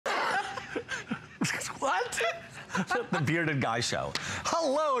The Bearded Guy Show.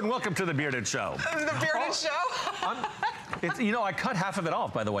 Hello and welcome to The Bearded Show. The Bearded Show? You know, I cut half of it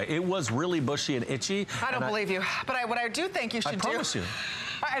off, by the way. It was really bushy and itchy. I don't believe you. But what I do think you should do. I promise you.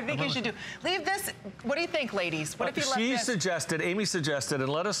 I think you should do. Leave this. What do you think, ladies? What if you left this? Amy suggested, and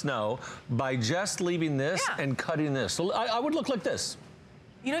let us know, by just leaving this and cutting this. So I would look like this.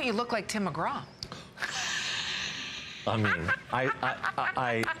 You know, you look like Tim McGraw. I mean,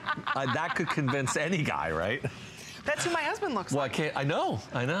 that could convince any guy, right? That's who my husband looks like. I know.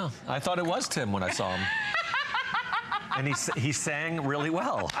 I thought it was Tim when I saw him. And he sang really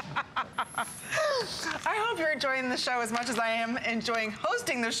well. I hope you're enjoying the show as much as I am enjoying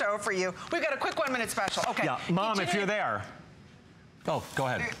hosting the show for you. We've got a quick 1-minute special. Okay. Yeah, Mom, if you're there. Oh, go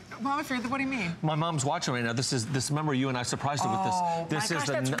ahead. Mom, if you're there, what do you mean? My mom's watching right now. Remember you and I surprised her with this. Oh, my gosh,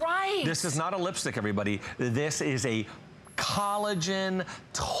 that's right. This is not a lipstick, everybody. This is a collagen,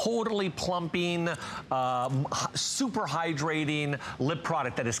 totally plumping, super hydrating lip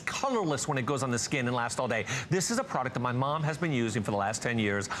product that is colorless when it goes on the skin and lasts all day. This is a product that my mom has been using for the last 10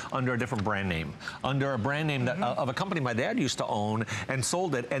 years under a different brand name. Under a brand name that, of a company my dad used to own and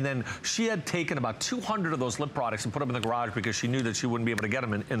sold it. And then she had taken about 200 of those lip products and put them in the garage because she knew that she wouldn't be able to get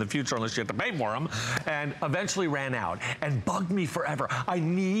them in the future unless she had to pay for them. And eventually ran out and bugged me forever. I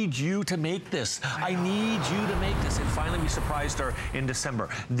need you to make this. I need you to make this. And finally we surprised her in December.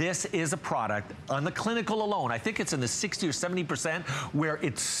 This is a product on the clinical alone. I think it's in the 60 or 70% where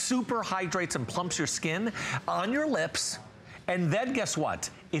it super hydrates and plumps your skin on your lips. And then guess what?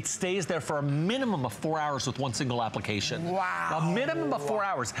 It stays there for a minimum of 4 hours with one single application. Wow. A minimum of 4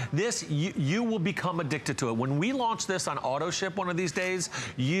 hours. This, you will become addicted to it. When we launch this on auto ship one of these days,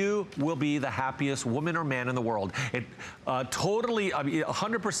 you will be the happiest woman or man in the world. It totally,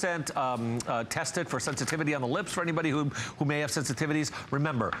 100% tested for sensitivity on the lips for anybody who may have sensitivities.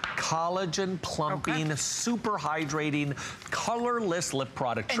 Remember, collagen plumping, super hydrating, colorless lip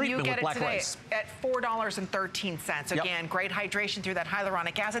product treatment with black rice. At $4.13. Again, great hydration through that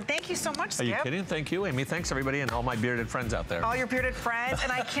hyaluronic acid. Thank you so much, Skip. Are you kidding? Thank you, Amy. Thanks, everybody, and all my bearded friends out there. All your bearded friends,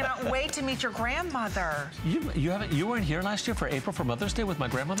 and I cannot wait to meet your grandmother. You weren't here last year for April for Mother's Day with my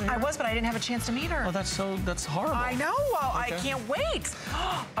grandmother here? I was, but I didn't have a chance to meet her. Oh, that's horrible. I know. Well, okay. I can't wait.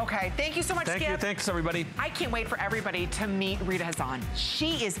 Okay, thank you so much, Skip. Thank you. Thanks, everybody. I can't wait for everybody to meet Rita Hazan.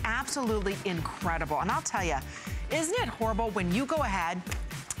 She is absolutely incredible, and I'll tell you, isn't it horrible when you go ahead,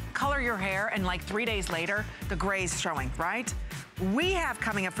 color your hair, and like 3 days later, the gray's showing, right? We have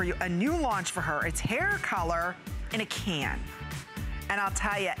coming up for you a new launch for her. It's hair color in a can. And I'll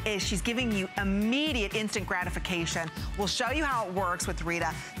tell you, she's giving you immediate instant gratification. We'll show you how it works with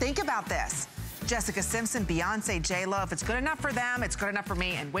Rita. Think about this. Jessica Simpson, Beyonce, J-Lo. If it's good enough for them, it's good enough for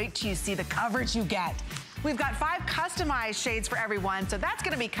me. And wait till you see the coverage you get. We've got 5 customized shades for everyone, so that's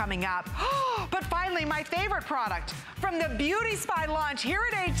gonna be coming up. But finally, my favorite product from the Beauty Spy launch here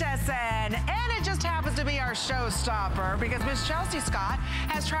at HSN, and it just happens to be our showstopper because Miss Chelsea Scott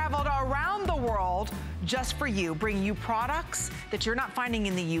has traveled around the world just for you, bringing you products that you're not finding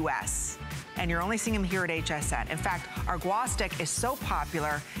in the US. And you're only seeing them here at HSN. In fact, our Gua Stick is so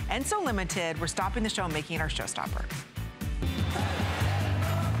popular and so limited, we're stopping the show and making it our showstopper.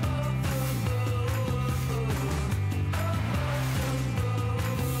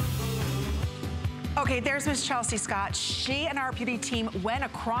 Okay, there's Miss Chelsea Scott. She and our beauty team went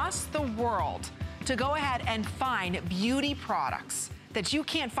across the world to go ahead and find beauty products that you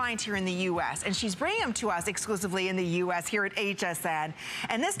can't find here in the US. And she's bringing them to us exclusively in the US here at HSN.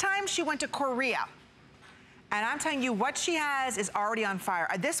 And this time she went to Korea. And I'm telling you, what she has is already on fire.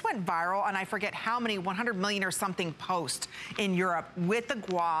 This went viral, and I forget how many, 100 million or something posts in Europe with the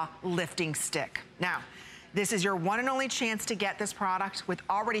Gua lifting stick. Now, this is your one and only chance to get this product with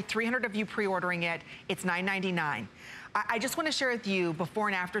already 300 of you pre-ordering it. It's $9.99. I just want to share with you before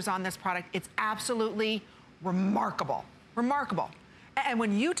and afters on this product. It's absolutely remarkable, remarkable. And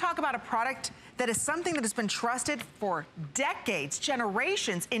when you talk about a product that is something that has been trusted for decades,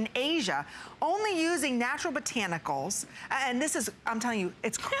 generations in Asia, only using natural botanicals. And this is, I'm telling you,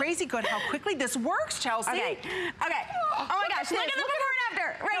 it's crazy good how quickly this works, Chelsea. Okay. Oh my gosh, look at the before and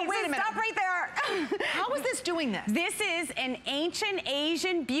after. Right, no, wait a minute. Stop right there. How is this doing this? This is an ancient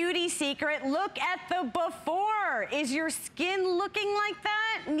Asian beauty secret. Look at the before. Is your skin looking like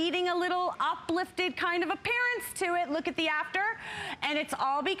that? Needing a little uplifted kind of appearance to it. Look at the after. And it's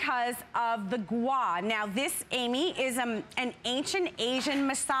all because of the Gua. Now this, Amy, is an ancient Asian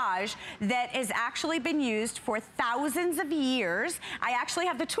massage that has actually been used for thousands of years. I actually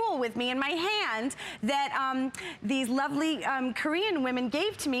have the tool with me in my hand that these lovely Korean women gave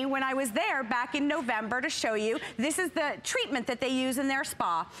briefed me when I was there back in November to show you. This is the treatment that they use in their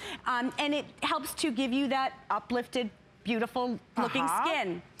spa. And it helps to give you that uplifted, beautiful looking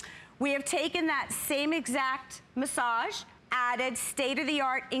skin. We have taken that same exact massage, added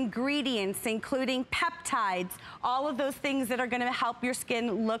state-of-the-art ingredients, including peptides, all of those things that are gonna help your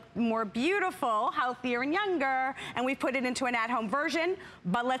skin look more beautiful, healthier, and younger, and we put it into an at-home version,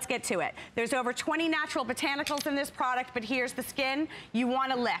 but let's get to it. There's over 20 natural botanicals in this product, but here's the skin. You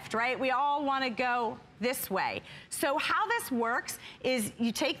wanna lift, right? We all wanna go this way. So how this works is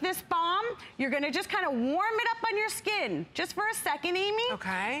you take this balm, you're gonna just kind of warm it up on your skin, just for a second, Amy.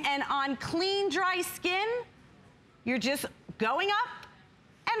 Okay. And on clean, dry skin, you're just going up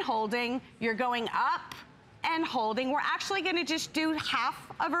and holding. You're going up and holding. We're actually gonna just do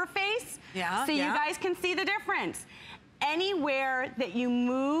half of her face so you guys can see the difference. Anywhere that you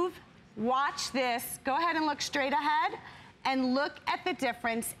move, watch this. Go ahead and look straight ahead and look at the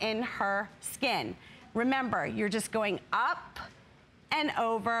difference in her skin. Remember, you're just going up and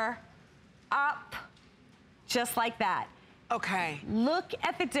over, up, just like that. Okay. Look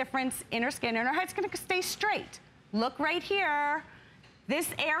at the difference in her skin, and her head's gonna stay straight. Look right here. This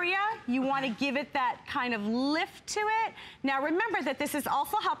area, you want to give it that kind of lift to it. Now remember that this is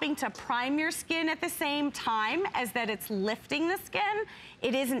also helping to prime your skin at the same time as that it's lifting the skin.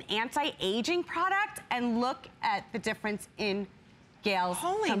 It is an anti-aging product, and look at the difference in Gail's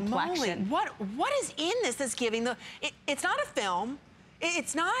complexion. Moly. What is in this that's giving the, it's not a film.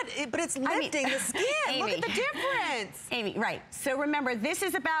 It's not, but it's lifting the skin. Amy, look at the difference. Amy, right. So remember, this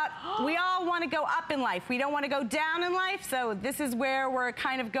is about, we all want to go up in life. We don't want to go down in life. So this is where we're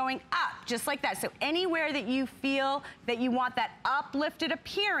kind of going up, just like that. So anywhere that you feel that you want that uplifted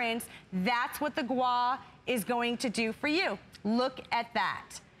appearance, that's what the Gua is going to do for you. Look at that.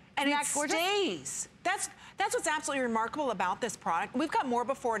 And it stays. That's what's absolutely remarkable about this product. We've got more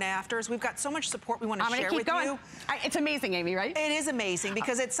before and afters. We've got so much support we want to share with you. It's amazing, Amy, right? It is amazing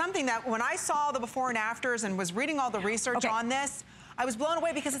because it's something that when I saw the before and afters and was reading all the research on this, I was blown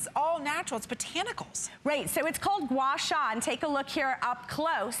away because it's all natural. It's botanicals. Right, so it's called Gua Sha, and take a look here up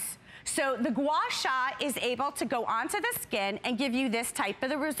close. So the Gua Sha is able to go onto the skin and give you this type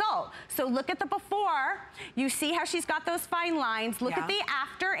of the result. So look at the before. You see how she's got those fine lines. Look at the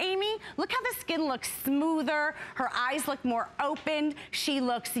after, Amy. Look how the skin looks smoother. Her eyes look more opened. She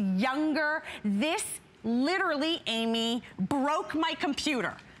looks younger. This literally, Amy, broke my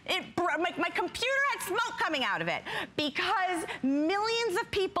computer. My computer had smoke coming out of it because millions of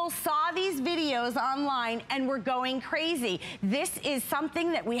people saw these videos online and were going crazy. This is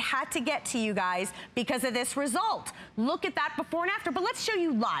something that we had to get to you guys because of this result. Look at that before and after, but let's show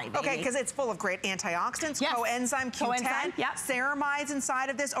you live, Okay, because it's full of great antioxidants, coenzyme Q10, ceramides inside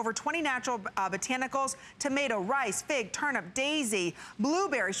of this, over 20 natural botanicals, tomato, rice, fig, turnip, daisy,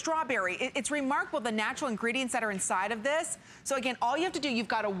 blueberry, strawberry. It's remarkable the natural ingredients that are inside of this. So again, all you have to do, you've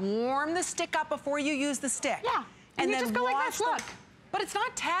got to warm the stick up before you use the stick. Yeah, and you then just go like this, look. But it's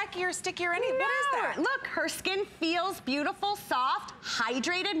not tacky or sticky or anything. No. What is that? Look, her skin feels beautiful, soft,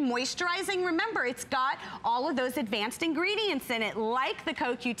 hydrated, moisturizing. Remember, it's got all of those advanced ingredients in it, like the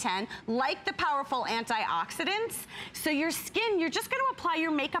CoQ10, like the powerful antioxidants. So your skin, you're just gonna apply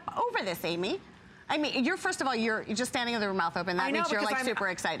your makeup over this, Amy. I mean, first of all, you're just standing with your mouth open. That means you're like super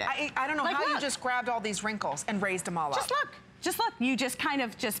excited. I don't know how you just grabbed all these wrinkles and raised them all up. Just look, you just kind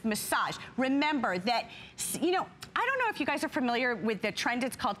of just massage. Remember that, you know, I don't know if you guys are familiar with the trend,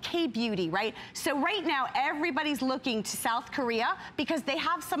 it's called K-beauty, right? So right now, everybody's looking to South Korea because they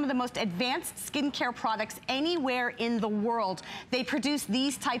have some of the most advanced skincare products anywhere in the world. They produce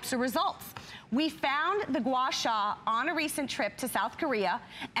these types of results. We found the Gua Sha on a recent trip to South Korea,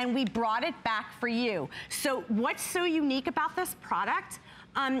 and we brought it back for you. So what's so unique about this product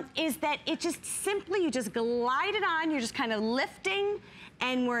is that it just simply, you just glide it on, you're just kind of lifting,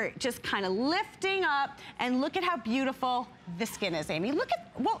 and we're just kind of lifting up, and look at how beautiful the skin is, Amy. Look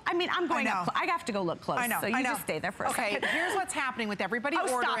at, well, I mean, I'm going up, I have to go look close. I know, so you just stay there for a second. Okay, here's what's happening with everybody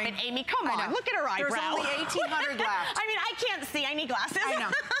ordering. Stop it, Amy, come on, look at her eyebrow. There's only 1,800 left. I mean, I can't see, I need glasses. I know.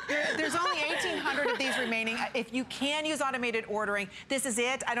 There's only 1,800 of these remaining. If you can use automated ordering, this is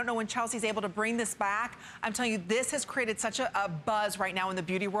it. I don't know when Chelsea's able to bring this back. I'm telling you, this has created such a buzz right now in the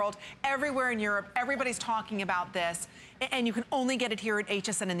beauty world. Everywhere in Europe, everybody's talking about this. And you can only get it here at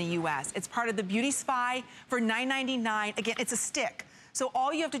HSN in the US. It's part of the Beauty Spy for $9.99. Again, it's a stick. So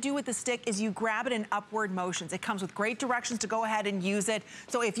all you have to do with the stick is you grab it in upward motions. It comes with great directions to go ahead and use it.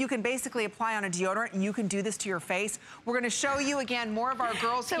 So if you can basically apply on a deodorant, you can do this to your face. We're gonna show you again more of our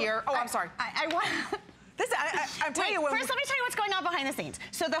girls here. Oh, I'm sorry. I'm telling you what. First, let me tell you what's going on behind the scenes.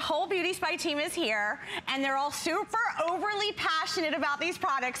 So the whole Beauty Spy team is here, and they're all super overly passionate about these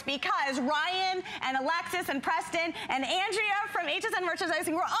products because Ryan and Alexis and Preston and Andrea from HSN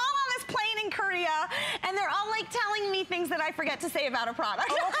Merchandising were all on this plane in Korea, and they're all like telling me things that I forget to say about a product.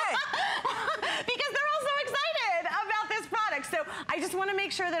 Oh, okay. Because they're all so excited about this product. So I just want to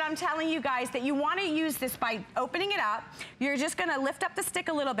make sure that I'm telling you guys that you want to use this by opening it up. You're just going to lift up the stick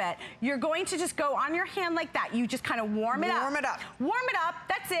a little bit. You're going to just go on your hand like that. You just kind of warm it up. Warm it up. Warm it up.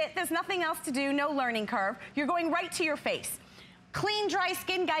 That's it. There's nothing else to do. No learning curve. You're going right to your face. Clean, dry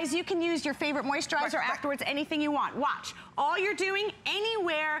skin, guys, you can use your favorite moisturizer afterwards, anything you want. Watch. All you're doing,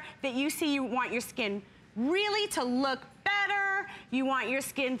 anywhere that you see you want your skin really to look better, you want your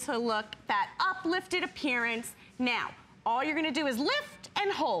skin to look that uplifted appearance. Now, all you're gonna do is lift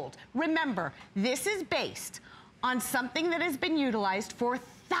and hold. Remember, this is based on something that has been utilized for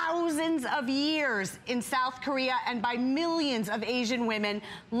thousands of years in South Korea and by millions of Asian women.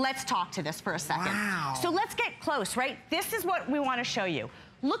 Let's talk to this for a second. Wow. So let's get close, right? This is what we want to show you.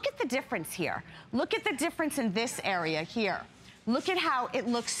 Look at the difference here. Look at the difference in this area here. Look at how it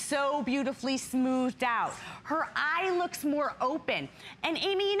looks so beautifully smoothed out. Her eye looks more open. And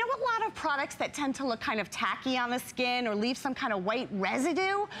Amy, you know a lot of products that tend to look kind of tacky on the skin or leave some kind of white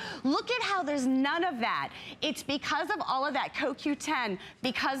residue? Look at how there's none of that. It's because of all of that CoQ10,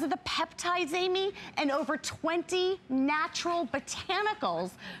 because of the peptides, Amy, and over 20 natural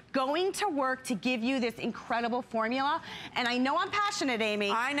botanicals going to work to give you this incredible formula. And I know I'm passionate,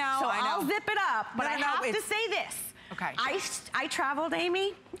 Amy. I know, so I know. I'll zip it up, but I have to say this. Okay. I traveled,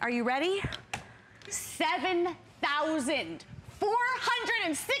 Amy. Are you ready?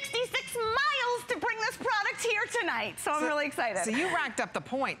 7,466 miles to bring this product here tonight. So I'm really excited. So you racked up the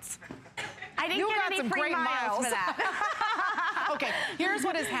points. I didn't get any free miles for that. Okay, here's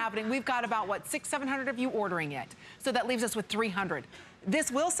what is happening. We've got about, what, 600-700 of you ordering it. So that leaves us with 300. This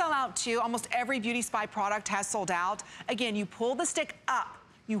will sell out too. Almost every Beauty Spy product has sold out. Again, you pull the stick up,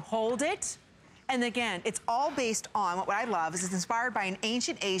 you hold it, and again, it's all based on, what I love is it's inspired by an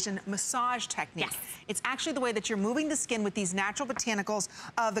ancient Asian massage technique. Yes. It's actually the way that you're moving the skin with these natural botanicals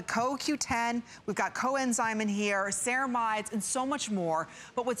of the CoQ10, we've got coenzyme in here, ceramides, and so much more.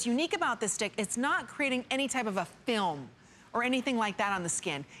 But what's unique about this stick, it's not creating any type of a film or anything like that on the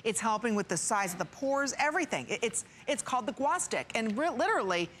skin. It's helping with the size of the pores, everything. It's called the Gua Stick, and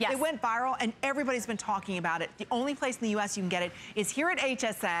literally, yes, it went viral and everybody's been talking about it. The only place in the US you can get it is here at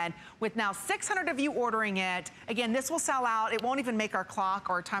HSN, with now 600 of you ordering it. Again, this will sell out. It won't even make our clock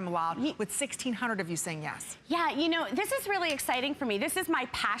or time allowed, with 1,600 of you saying yes. Yeah, you know, this is really exciting for me. This is my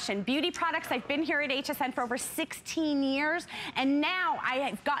passion. Beauty products, I've been here at HSN for over 16 years, and now I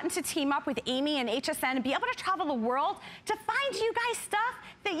have gotten to team up with Amy and HSN and be able to travel the world to find you guys stuff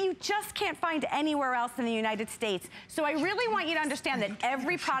that you just can't find anywhere else in the United States. So I really want you to understand that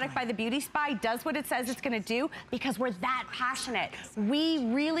every product by the Beauty Spy does what it says it's gonna do because we're that passionate. We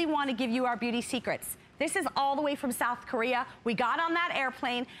really wanna give you our beauty secrets. This is all the way from South Korea. We got on that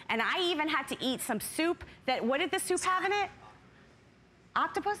airplane and I even had to eat some soup that, what did the soup have in it?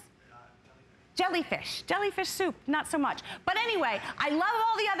 Octopus? Jellyfish. Jellyfish soup, not so much. But anyway, I love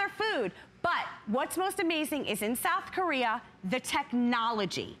all the other food. But what's most amazing is in South Korea, the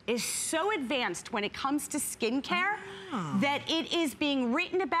technology is so advanced when it comes to skincare that it is being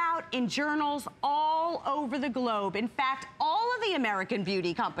written about in journals all over the globe. In fact, all of the American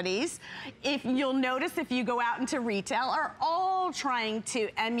beauty companies, if you'll notice if you go out into retail, are all trying to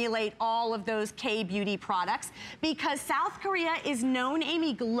emulate all of those K-beauty products because South Korea is known,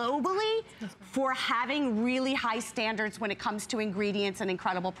 Amy, globally for having really high standards when it comes to ingredients and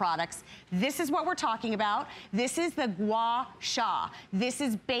incredible products. This is what we're talking about. This is the Gua Sha. This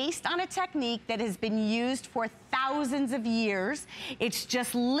is based on a technique that has been used for thousands of years. It's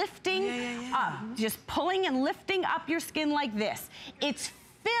just lifting up, just pulling and lifting up your skin like this. It's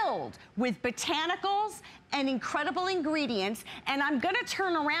filled with botanicals and incredible ingredients. And I'm gonna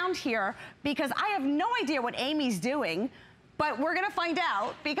turn around here because I have no idea what Amy's doing, but we're gonna find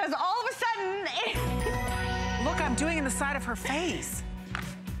out because all of a sudden, Look, I'm doing it in the side of her face.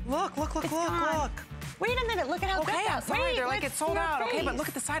 Look, look, look, look, look. Wait a minute, look at how good Okay, I'm that. sorry, Wait, they're like, let's it's sold see her out. Okay, but face. look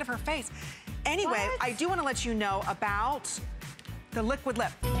at the side of her face. Anyway, What? I do want to let you know about the liquid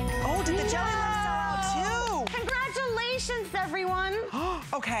lip. Oh, did the jelly lip sell out too? Congratulations, everyone.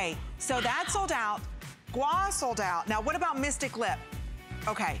 Okay, so that sold out. Gua sold out. Now, what about Mystic Lip?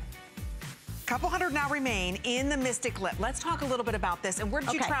 Okay. Couple hundred now remain in the Mystic Lip. Let's talk a little bit about this. And where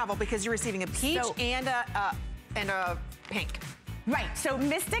did you travel? Because you're receiving a peach and a pink. Right, so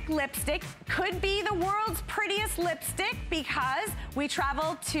Mystic Lipstick could be the world's prettiest lipstick because we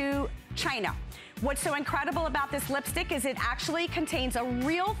traveled to China. What's so incredible about this lipstick is it actually contains a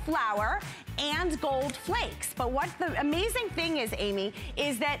real flower and gold flakes. But what the amazing thing is, Amy,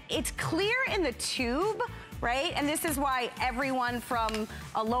 is that it's clear in the tube, right? And this is why everyone from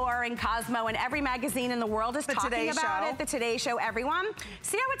Allure and Cosmo and every magazine in the world is talking about it. The Today Show, everyone.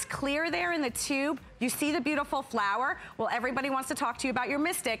 See how it's clear there in the tube? You see the beautiful flower? Well, everybody wants to talk to you about your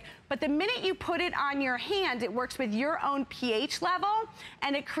Mystic, but the minute you put it on your hand, it works with your own pH level,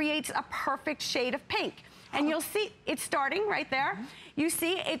 and it creates a perfect shade of pink. And you'll see it's starting right there. You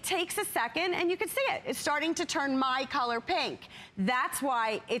see, it takes a second and you can see it. It's starting to turn my color pink. That's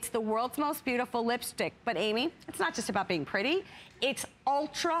why it's the world's most beautiful lipstick. But Amy, it's not just about being pretty. It's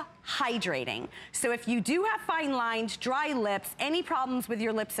ultra hydrating. So if you do have fine lines, dry lips, any problems with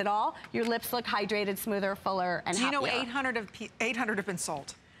your lips at all, your lips look hydrated, smoother, fuller, and happier. Do you know 800 have been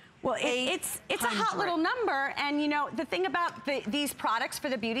sold? Well, it's a hot little number, and you know, the thing about these products for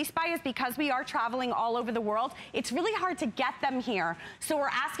the Beauty Spy is because we are traveling all over the world, it's really hard to get them here. So we're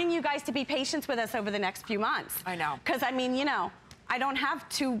asking you guys to be patient with us over the next few months. I know. Because, I mean, you know, I don't have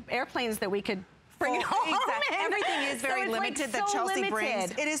 2 airplanes that we could bring it home in. Everything is very limited that Chelsea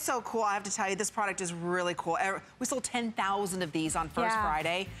brings. It is so cool. I have to tell you, this product is really cool. We sold 10,000 of these on First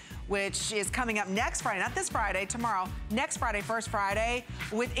Friday, which is coming up next Friday, not this Friday, tomorrow, next Friday, First Friday,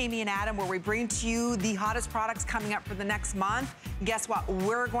 with Amy and Adam, where we bring to you the hottest products coming up for the next month. And guess what?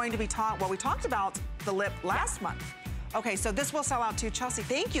 We're going to be we talked about the lip last month. Okay, so this will sell out too. Chelsea,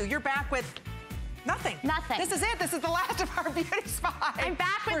 thank you. You're back with nothing. Nothing. This is it. This is the last of our Beauty Spy. I'm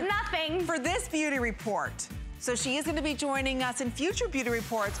back with nothing. For this beauty report. So she is going to be joining us in future beauty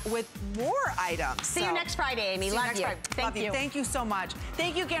reports with more items. See you next Friday, Amy. Love you. Thank you. Thank you so much.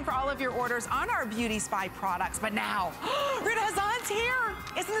 Thank you again for all of your orders on our Beauty Spy products. But now, Rita Hazan's here.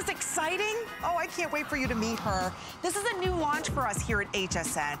 Isn't this exciting? Oh, I can't wait for you to meet her. This is a new launch for us here at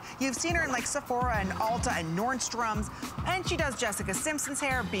HSN. You've seen her in like Sephora and Ulta and Nordstrom's, and she does Jessica Simpson's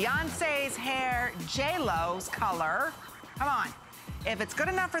hair, Beyonce's hair, J-Lo's color. Come on. If it's good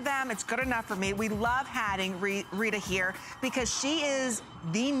enough for them, it's good enough for me. We love having Rita here because she is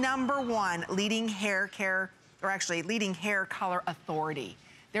the #1 leading hair care, or actually leading hair color authority.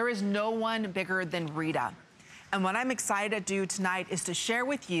 There is no one bigger than Rita. And what I'm excited to do tonight is to share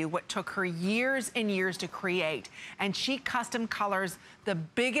with you what took her years and years to create. And she custom colors the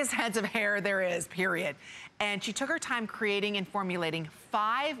biggest heads of hair there is, period. And she took her time creating and formulating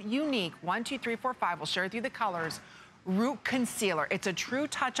 5 unique, 1, 2, 3, 4, 5, we'll share with you the colors, root concealer. It's a true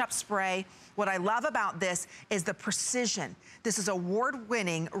touch-up spray. What I love about this is the precision. This is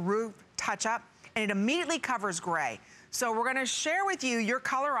award-winning root touch-up, and it immediately covers gray. So we're gonna share with you your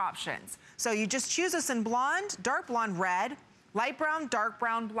color options. So you just choose this in blonde, dark blonde, red, light brown, dark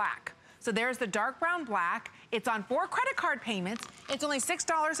brown, black. So there's the dark brown black. It's on 4 credit card payments. It's only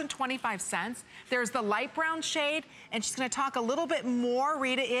 $6.25. There's the light brown shade, and she's gonna talk a little bit more,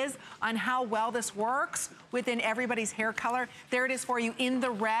 Rita is, on how well this works within everybody's hair color. There it is for you in the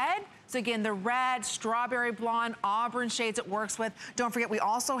red. So again, the red, strawberry blonde, auburn shades it works with. Don't forget, we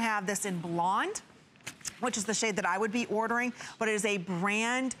also have this in blonde, which is the shade that I would be ordering, but it is a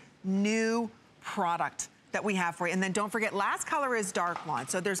brand new product that we have for you. And then don't forget, last color is dark blonde.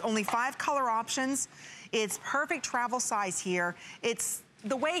 So there's only 5 color options. It's perfect travel size here. It's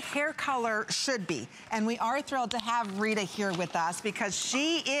the way hair color should be. And we are thrilled to have Rita here with us because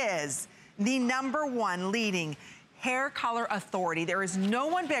she is the #1 leading hair color authority. There is no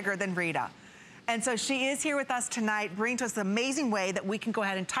one bigger than Rita. And so she is here with us tonight, bringing to us an amazing way that we can go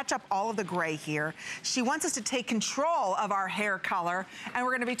ahead and touch up all of the gray here. She wants us to take control of our hair color, and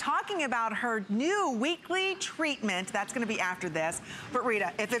we're gonna be talking about her new weekly treatment. That's gonna be after this. But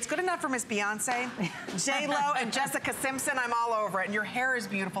Rita, if it's good enough for Miss Beyonce, J-Lo, and Jessica Simpson, I'm all over it. And your hair is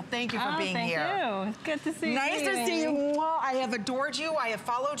beautiful. Thank you for being here. Thank you. It's good to see you. Nice to see you. Well, I have adored you. I have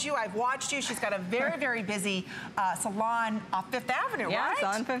followed you. I've watched you. She's got a very, very busy salon off 5th Avenue, right? Yes,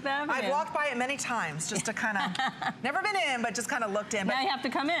 on 5th Avenue. I've walked by it many times just to kind of, never been in, but just kind of looked in. Now you have to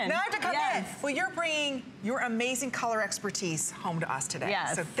come in. Now I have to come in. Well, you're bringing your amazing color expertise home to us today.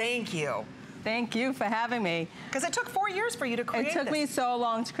 Yes. So thank you. Thank you for having me. Because it took 4 years for you to create this. It took me so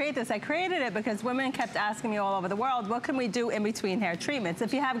long to create this. I created it because women kept asking me all over the world, what can we do in between hair treatments?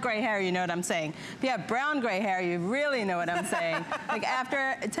 If you have gray hair, you know what I'm saying. If you have brown gray hair, you really know what I'm saying. Like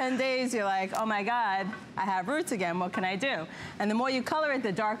after 10 days, you're like, oh my God, I have roots again, what can I do? And the more you color it,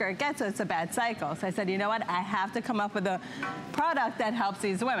 the darker it gets, so it's a bad cycle. So I said, you know what, I have to come up with a product that helps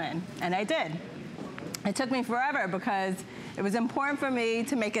these women, and I did. It took me forever because it was important for me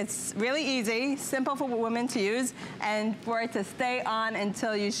to make it really easy, simple for women to use, and for it to stay on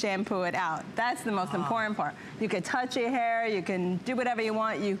until you shampoo it out. That's the most important part. You can touch your hair, you can do whatever you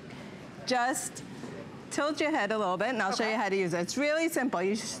want. just tilt your head a little bit, and I'll show you how to use it. It's really simple.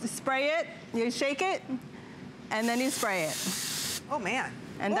 You spray it, you shake it, and then you spray it. Oh, man.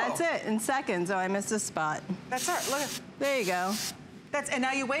 And that's it in seconds. Oh, I missed a spot. That's all right. Look at. There you go. And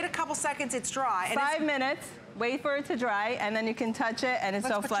now you wait a couple seconds, it's dry. And 5 minutes, wait for it to dry, and then you can touch it, and it's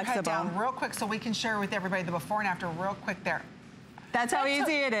so flexible. Let's put your head down real quick so we can share with everybody the before and after real quick there. That's how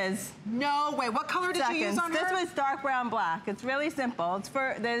easy it is. No way. What color did you use on her? This was dark brown black. It's really simple.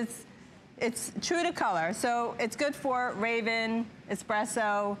 It's true to color, so it's good for Raven,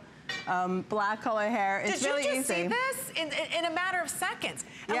 espresso, black color hair. It's really easy. Did you just see this in a matter of seconds?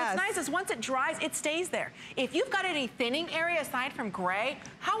 And what's nice is once it dries, it stays there. If you've got any thinning area aside from gray,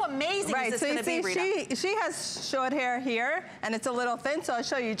 how amazing is this going to be, Rita? She has short hair here, and it's a little thin, so I'll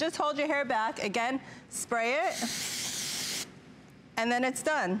show you. Just hold your hair back. Again, spray it, and then it's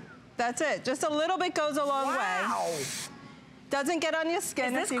done. That's it. Just a little bit goes a long way. Doesn't get on your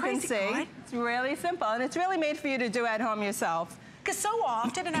skin, as you can see. It's really simple, and it's really made for you to do at home yourself. Because so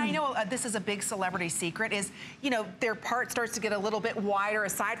often, and I know this is a big celebrity secret, is, you know, their part starts to get a little bit wider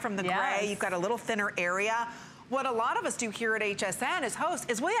aside from the gray. You've got a little thinner area. What a lot of us do here at HSN as hosts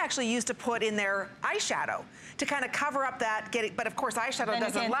is we actually use to put in their eyeshadow to kind of cover up that, but of course eyeshadow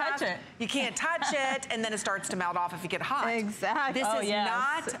doesn't last. You can't touch it, and then it starts to melt off if you get hot. Exactly. This is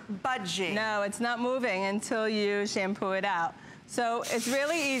not budging. No, it's not moving until you shampoo it out. So it's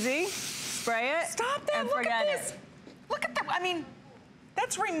really easy. Spray it. Stop that, look at this. Look at that, I mean,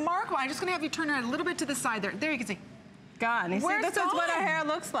 that's remarkable. I'm just gonna have you turn around a little bit to the side there. There you can see. Gone. You see, this is what our hair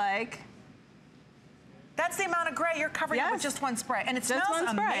looks like. That's the amount of gray you're covering it with just one spray. And it smells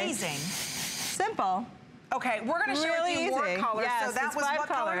amazing. Simple. Okay, we're gonna share with you more colors. Yes, so that was 5 what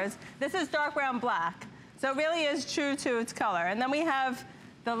colors. This is dark brown black. So it really is true to its color. And then we have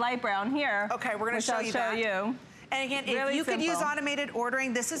the light brown here. Okay, we're gonna show you that. And again, if you could use automated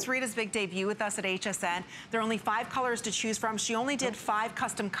ordering, this is Rita's big debut with us at HSN. There are only 5 colors to choose from. She only did 5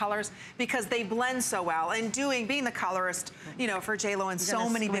 custom colors because they blend so well. And being the colorist, you know, for J.Lo and so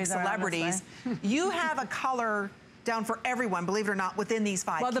many big celebrities, you have a color down for everyone, believe it or not, within these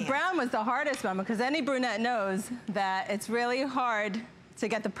 5 Well, the brown was the hardest one because any brunette knows that it's really hard to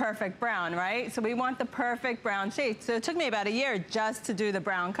get the perfect brown, right? So we want the perfect brown shade. So it took me about a year just to do the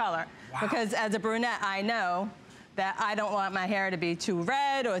brown color. Wow. Because as a brunette, I know that I don't want my hair to be too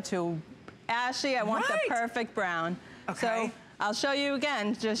red or too ashy. I want the perfect brown. Okay. So I'll show you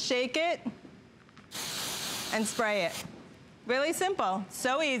again. Just shake it and spray it. Really simple,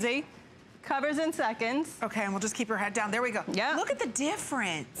 so easy. Covers in seconds. Okay, and we'll just keep your head down. There we go. Yeah. Look at the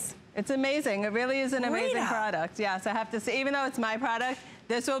difference. It's amazing. It really is an amazing product. Yes, I have to say, even though it's my product,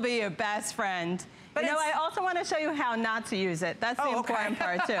 this will be your best friend. But you know, I also want to show you how not to use it. That's the important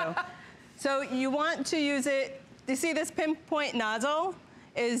part too. So you want to use it. You see this pinpoint nozzle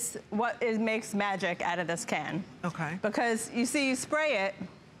is what makes magic out of this can. Okay. Because you see, you spray it,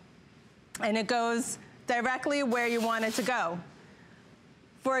 and it goes directly where you want it to go.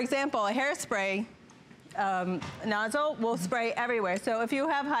 For example, a hairspray nozzle will spray everywhere. So if you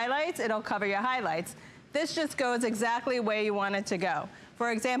have highlights, it'll cover your highlights. This just goes exactly where you want it to go.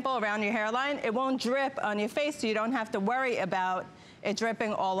 For example, around your hairline, it won't drip on your face, so you don't have to worry about it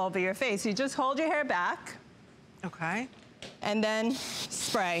dripping all over your face. You just hold your hair back. Okay. And then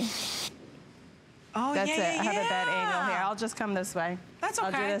spray. Oh, that's it. I have a bad angle here. I'll just come this way. That's okay.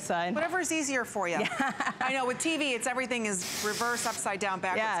 I'll do this side. Whatever's easier for you. Yeah. I know with TV, everything is reverse, upside down,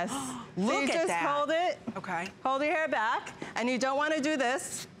 backwards. Yes. Look so at that. Just hold it. Okay. Hold your hair back, and you don't want to do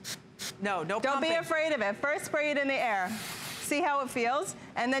this. No Don't pumping. be afraid of it. First, spray it in the air. See how it feels,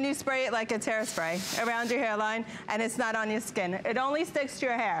 and then you spray it like it's hairspray around your hairline, and it's not on your skin. It only sticks to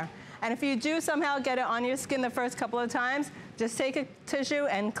your hair. And if you do somehow get it on your skin the first couple of times, just take a tissue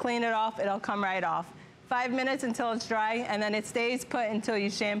and clean it off. It'll come right off. 5 minutes until it's dry, and then it stays put until you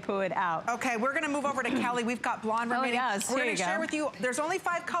shampoo it out. Okay, we're gonna move over to Kelly. We've got blonde remaining. Yes, we're gonna share with you, there's only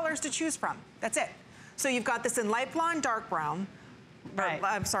 5 colors to choose from. That's it. So you've got this in light blonde, dark brown. Right.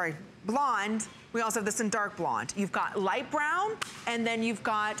 I'm sorry, blonde. We also have this in dark blonde. You've got light brown, and then you've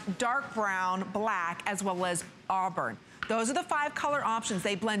got dark brown, black, as well as auburn. Those are the 5 color options.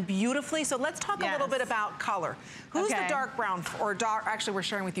 They blend beautifully. So let's talk a little bit about color. Who's the dark brown, or dark, actually we're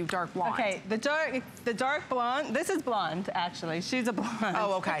sharing with you dark blonde. Okay, the dark blonde, this is blonde, actually. She's a blonde.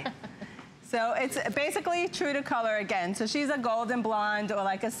 Oh, okay. So it's basically true to color again. So she's a golden blonde or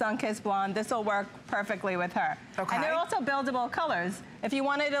like a sun-kissed blonde. This will work perfectly with her. Okay. And they're also buildable colors. If you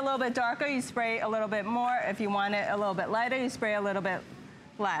want it a little bit darker, you spray a little bit more. If you want it a little bit lighter, you spray a little bit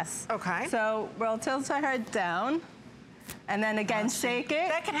less. Okay. So we'll tilt her head down. And then again, shake it.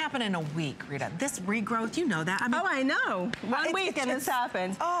 That can happen in a week, Rita. This regrowth, you know that. I mean, Oh, I know. One week and this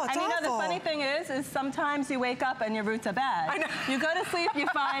happens. Oh, it's and you know, awful. the funny thing is sometimes you wake up and your roots are bad. I know. You go to sleep, you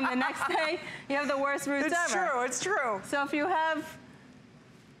find the next day you have the worst roots ever. It's true. So if you have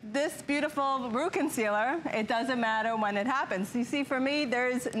this beautiful root concealer, it doesn't matter when it happens. You see, for me,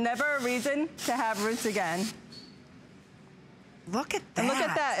 there's never a reason to have roots again. Look at that. And look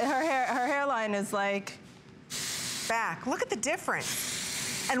at that. Her hairline is like... back. Look at the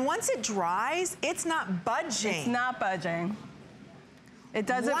difference. And once it dries, it's not budging. It's not budging. It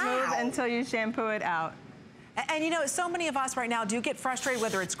doesn't move until you shampoo it out. And you know, so many of us right now do get frustrated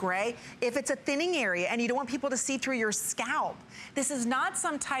whether it's gray. If it's a thinning area and you don't want people to see through your scalp, this is not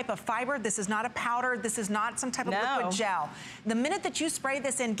some type of fiber. This is not a powder. This is not some type of liquid gel. The minute that you spray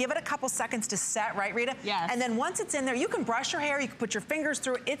this in, give it a couple seconds to set, right, Rita? Yes. And then once it's in there, you can brush your hair. You can put your fingers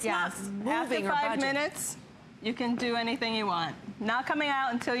through it. It's not moving or budging. After 5 minutes, you can do anything you want. Not coming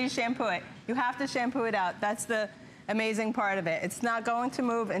out until you shampoo it. You have to shampoo it out. That's the amazing part of it. It's not going to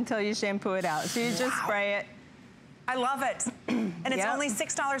move until you shampoo it out. So you just spray it. I love it. And it's only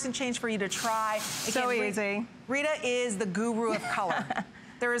 $6 and change for you to try. Again, so easy. Rita is the guru of color.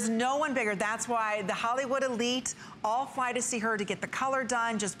 There is no one bigger. That's why the Hollywood elite all fly to see her to get the color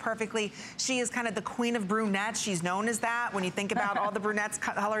done just perfectly. She is kind of the queen of brunettes. She's known as that. When you think about all the brunettes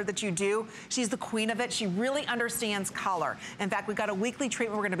color that you do, she's the queen of it. She really understands color. In fact, we've got a weekly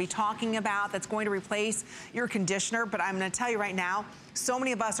treatment we're going to be talking about that's going to replace your conditioner. But I'm going to tell you right now, so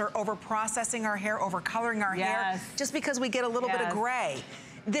many of us are over-processing our hair, over-coloring our hair, just because we get a little bit of gray.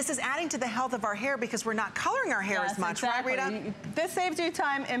 This is adding to the health of our hair because we're not coloring our hair as much, right, Rita? This saves you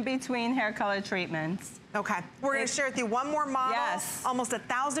time in between hair color treatments. Okay, we're going to share with you one more model. Almost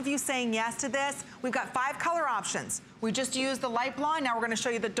 1,000 of you saying yes to this. We've got 5 color options. We just used the light blonde. Now we're going to show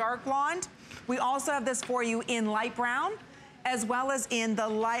you the dark blonde. We also have this for you in light brown, as well as in the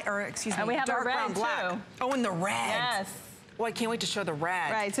light, or excuse me, we have dark a red brown black. too. Oh, and the red. Yes. Well, I can't wait to show the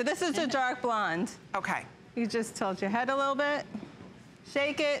red. Right, so this is the dark blonde. Okay. You just tilt your head a little bit,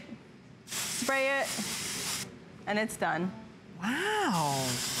 shake it, spray it, and it's done. Wow.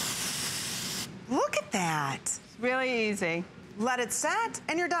 Look at that. It's really easy. Let it set,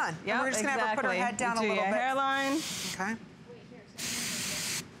 and you're done. Yep, and we're just going to have her put her head down a little bit. Hairline. Okay.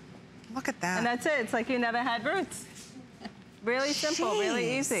 Look at that. And that's it. It's like you never had roots. Really simple,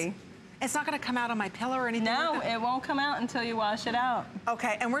 really easy. It's not going to come out on my pillow or anything? No, it won't come out until you wash it out.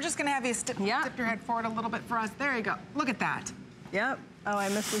 Okay, and we're just going to have you dip your head forward a little bit for us. There you go. Look at that. Yep. Oh, I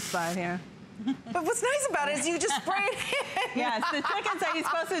missed this spot here. But what's nice about it is you just spray it in. Yes, the trick is that you're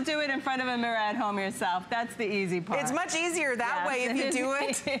supposed to do it in front of a mirror at home yourself. That's the easy part. It's much easier that way if you do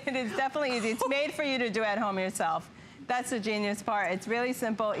it. It is definitely easy. It's made for you to do at home yourself. That's the genius part. It's really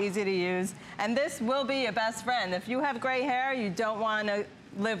simple, easy to use. And this will be your best friend. If you have gray hair, you don't want to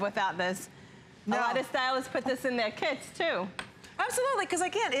live without this. A lot of stylists put this in their kits too. Absolutely, because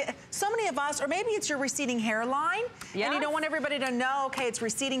again, so many of us, or maybe it's your receding hairline, and you don't want everybody to know, okay, it's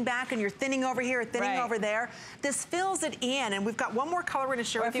receding back and you're thinning over here, thinning over there. This fills it in, and we've got one more color we're going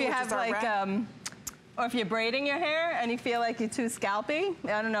to share with you, which is our red. Or if you're braiding your hair and you feel like you're too scalpy,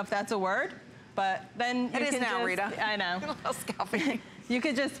 I don't know if that's a word, but then you can It is now, just, Rita. I know. A little scalpy. You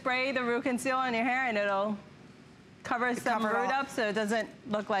could just spray the root concealer on your hair and it'll cover some root up so it doesn't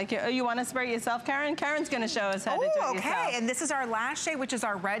look like it. Oh, you want to spray it yourself, Karen? Karen's going to show us how to do it yourself. Okay, and this is our last shade, which is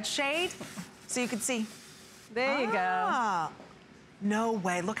our red shade. So you can see. There you go. No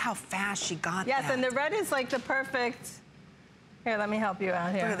way, look how fast she got that. Yes, and the red is like the perfect, here, let me help you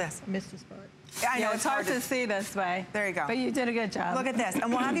out here. Look at this. I missed the spot. Yeah, I know, it's hard to see this way. There you go. But you did a good job. Look at this, and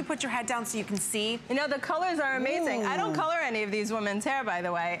we'll have you put your head down so you can see. You know, the colors are amazing. I don't color any of these women's hair, by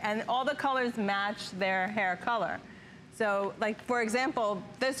the way, and all the colors match their hair color. So, like, for example,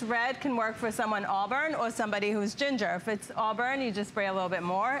 this red can work for someone auburn or somebody who's ginger. If it's auburn, you just spray a little bit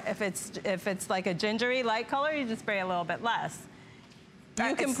more. If it's like a gingery light color, you just spray a little bit less.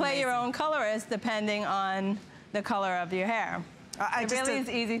 You can play your own colorist depending on the color of your hair. It really is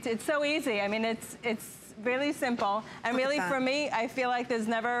easy. It's so easy. I mean, it's really simple. And really, for me, I feel like there's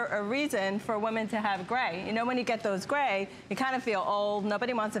never a reason for women to have gray. You know, when you get those gray, you kind of feel old.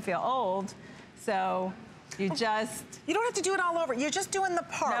 Nobody wants to feel old. So you just... You don't have to do it all over. You're just doing the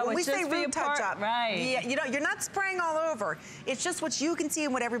part. No, when we say root touch-up, right. Yeah, you're not spraying all over. It's just what you can see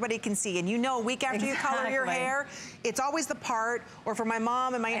and what everybody can see. And you know, a week after you color your hair, it's always the part, or for my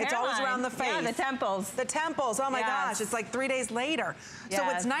mom and it's always around the face. Yeah, the temples. The temples, oh my gosh, it's like 3 days later. So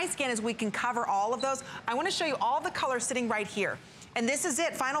what's nice, again, is we can cover all of those. I want to show you all the colors sitting right here. And this is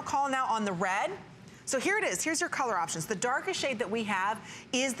it, final call now on the red. So here it is, here's your color options. The darkest shade that we have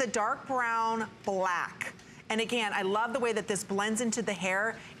is the dark brown black. And again, I love the way that this blends into the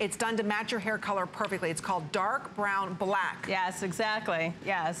hair. It's done to match your hair color perfectly. It's called dark brown black. Yes, exactly.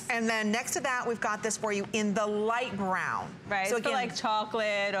 Yes. And then next to that, we've got this for you in the light brown. Right. So again, like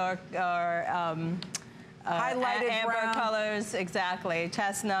chocolate or highlighted amber brown colors. Exactly.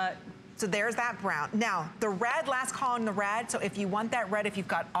 Chestnut. So there's that brown. Now, the red, last call on the red. So if you want that red, if you've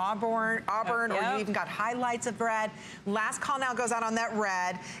got auburn, or you even got highlights of red, last call now goes out on that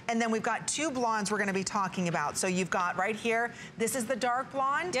red. And then we've got two blondes we're gonna be talking about. So you've got right here, this is the dark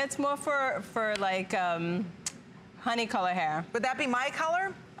blonde. Yeah, it's more for like honey color hair. Would that be my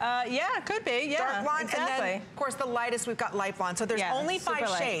color? Yeah, it could be, yeah. Dark blonde, exactly. and then, of course, the lightest, we've got light blonde. So there's only 5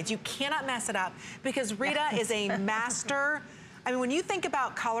 shades. You cannot mess it up because Rita is a master. I mean, when you think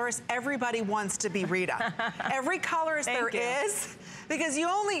about colorists, everybody wants to be Rita. Every colorist there is, because you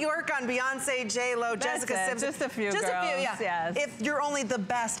only work on Beyonce, J-Lo, Jessica Simpson. Just a few girls, yeah. Yes. If you're only the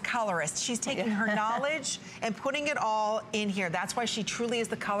best colorist, she's taking her knowledge and putting it all in here. That's why she truly is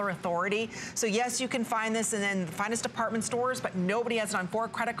the color authority. So yes, you can find this in the finest department stores, but nobody has it on 4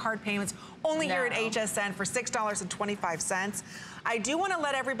 credit card payments, only here at HSN for $6.25. I do want to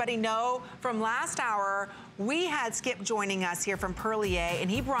let everybody know from last hour, we had Skip joining us here from Perlier, and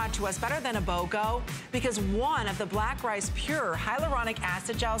he brought to us Better Than a BOGO because one of the Black Rice Pure Hyaluronic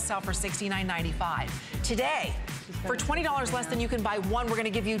Acid Gels sell for $69.95. Today, for $20 less than you can buy one, we're going to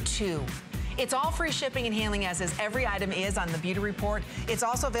give you 2. It's all free shipping and handling, as is every item is on the Beauty Report. It's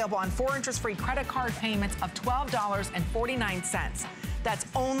also available on 4 interest-free credit card payments of $12.49. That's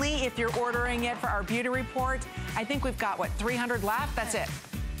only if you're ordering it for our Beauty Report. I think we've got, what, 300 left? That's it.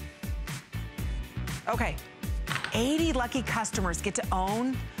 Okay, 80 lucky customers get to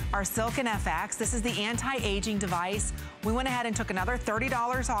own our Silken FX. This is the anti-aging device. We went ahead and took another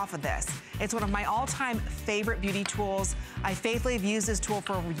 $30 off of this. It's one of my all-time favorite beauty tools. I faithfully have used this tool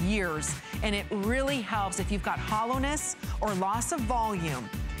for years, and it really helps if you've got hollowness or loss of volume.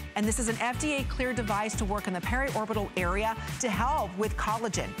 And this is an FDA-cleared device to work in the periorbital area to help with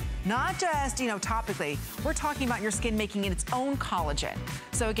collagen. Not just, topically. We're talking about your skin making its own collagen.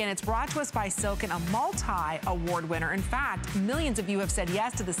 So again, it's brought to us by Silken, a multi-award winner. In fact, millions of you have said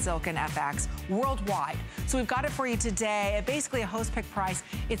yes to the Silken FX worldwide. So we've got it for you today at basically a host pick price.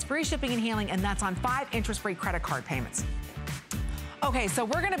 It's free shipping and handling, and that's on 5 interest-free credit card payments. Okay, so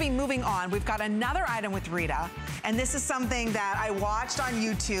we're gonna be moving on. We've got another item with Rita, and this is something that I watched on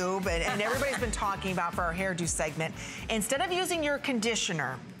YouTube and everybody's been talking about for our hairdo segment. Instead of using your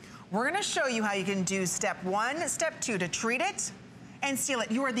conditioner, we're gonna show you how you can do step 1, step 2 to treat it and seal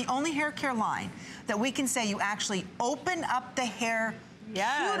it. You are the only hair care line that we can say you actually open up the hair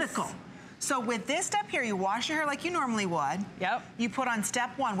cuticle. So with this step here, you wash your hair like you normally would. Yep. You put on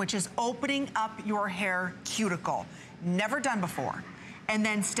step 1, which is opening up your hair cuticle. Never done before. And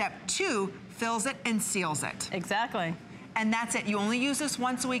then step 2 fills it and seals it. Exactly. And that's it. You only use this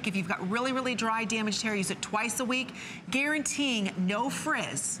once a week. If you've got really, really dry, damaged hair, use it twice a week, guaranteeing no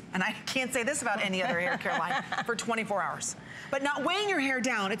frizz. And I can't say this about any other hair care line for 24 hours. But not weighing your hair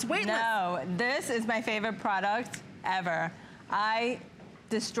down. It's weightless. No, this is my favorite product ever. I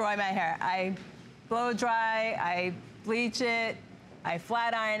destroy my hair. I blow dry, I bleach it, I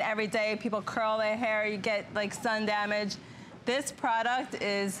flat iron every day. People curl their hair, you get like sun damage. This product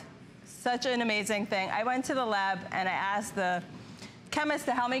is such an amazing thing. I went to the lab and I asked the chemist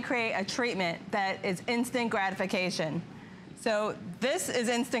to help me create a treatment that is instant gratification. So this is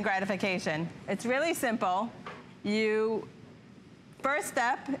instant gratification. It's really simple. First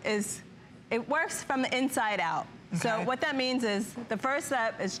step is, it works from the inside out. Okay. So what that means is the first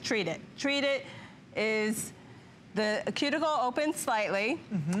step is treat it. Treat it is the cuticle opens slightly,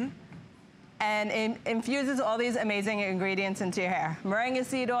 and it infuses all these amazing ingredients into your hair. Moringa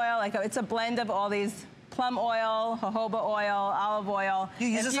seed oil, it's a blend of all these plum oil, jojoba oil, olive oil. You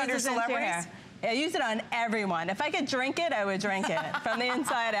use this on your celebrities? I use it on everyone. If I could drink it, I would drink it from the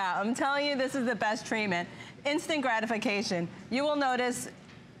inside out. I'm telling you, this is the best treatment. Instant gratification. You will notice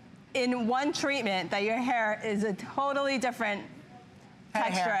in one treatment that your hair is a totally different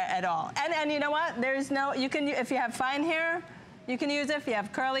texture at all. And you know what? If you have fine hair, you can use it. If you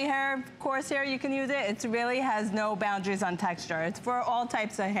have curly hair, coarse hair, you can use it. It really has no boundaries on texture. It's for all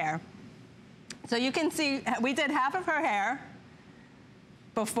types of hair. So you can see, we did half of her hair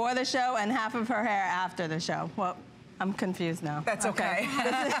before the show and half of her hair after the show. Well, I'm confused now. That's okay.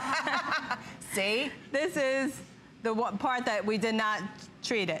 See? This is the part that we did not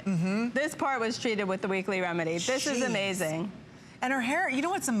treat it. This part was treated with the weekly remedy. This is amazing. And her hair, you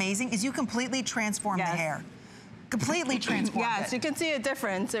know what's amazing is you completely transform the hair. Completely transformed Yes, you can see a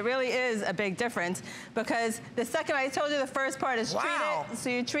difference. It really is a big difference because the second, I told you the first part is treat it. So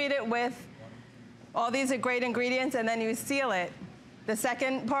you treat it with All these are great ingredients, and then you seal it. The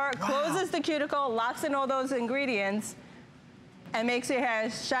second part closes the cuticle, locks in all those ingredients, and makes your hair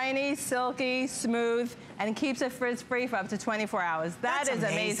shiny, silky, smooth, and keeps it frizz-free for up to 24 hours. That's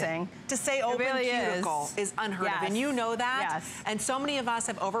amazing. To say open really cuticle is unheard of, and you know that. Yes. And so many of us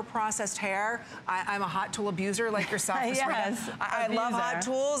have overprocessed hair. I'm a hot tool abuser like yourself. Yes, I love hot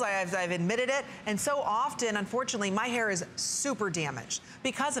tools. I've admitted it. And so often, unfortunately, my hair is super damaged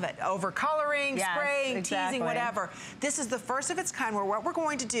because of it. Overcoloring, spraying, teasing, whatever. This is the first of its kind where what we're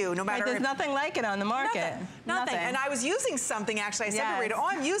going to do, no matter... There's nothing like it on the market. Nothing. And I was using something, actually. I said to Rita, oh,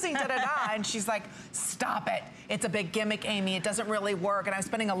 I'm using da-da-da. And she's like, stop it. It's a big gimmick, Amy. It doesn't really work. And I'm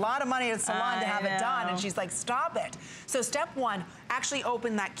spending a lot of money at a salon to have it done. And she's like, stop it. So step one, actually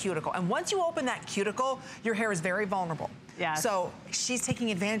open that cuticle. And once you open that cuticle, your hair is very vulnerable. Yes. So she's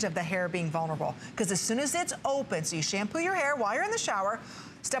taking advantage of the hair being vulnerable. Because as soon as it's open, so you shampoo your hair while you're in the shower,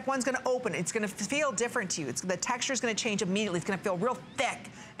 step one's gonna open. It's gonna feel different to you. The texture's gonna change immediately. It's gonna feel real thick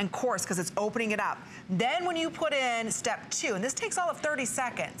and coarse because it's opening it up. Then when you put in step two, and this takes all of 30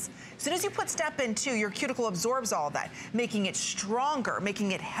 seconds, as soon as you put step in two, your cuticle absorbs all that, making it stronger,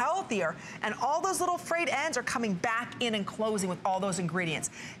 making it healthier, and all those little frayed ends are coming back in and closing with all those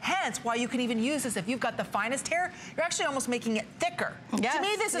ingredients. Hence, why you can even use this if you've got the finest hair, you're actually almost making it thicker. Yes, to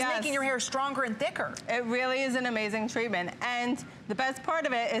me, this is making your hair stronger and thicker. It really is an amazing treatment. And the best part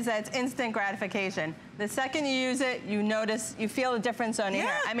of it is that it's instant gratification. The second you use it, you notice, you feel a difference on your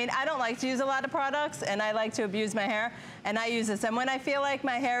hair. I mean, I don't like to use a lot of products, and I like to abuse my hair, and I use this. And when I feel like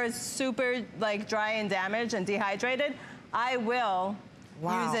my hair is super like dry and damaged and dehydrated, I will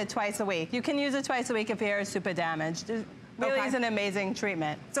use it twice a week. You can use it twice a week if your hair is super damaged. It really is an amazing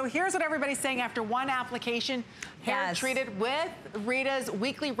treatment. So here's what everybody's saying after one application, hair treated with Rita's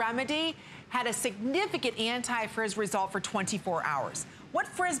Weekly Remedy had a significant anti-frizz result for 24 hours. What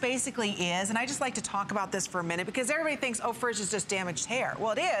frizz basically is, and I just like to talk about this for a minute because everybody thinks, oh, frizz is just damaged hair.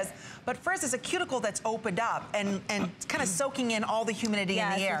 Well, it is, but frizz is a cuticle that's opened up and kind of soaking in all the humidity in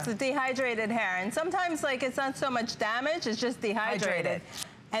the air. It's a dehydrated hair, and sometimes like it's not so much damage, it's just dehydrated.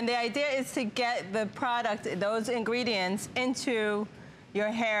 And the idea is to get the product, those ingredients, into your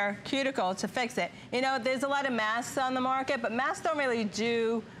hair cuticle to fix it. You know, there's a lot of masks on the market, but masks don't really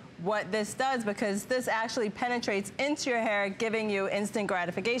do what this does because this actually penetrates into your hair, giving you instant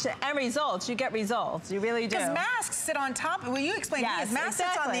gratification and results. You get results, you really do. Because masks sit on top, will you explain to me, masks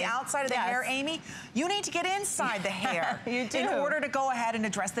sit on the outside of the hair, Amy? You need to get inside the hair you do. in order to go ahead and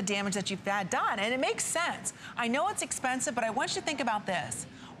address the damage that you've had done. And it makes sense. I know it's expensive, but I want you to think about this.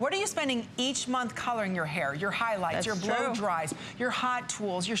 What are you spending each month coloring your hair, your highlights, your blow dries, your hot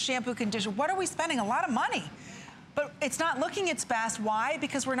tools, your shampoo, conditioner? What are we spending? A lot of money. But it's not looking its best. Why?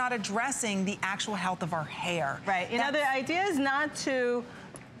 Because we're not addressing the actual health of our hair. Right. You know, the idea is not to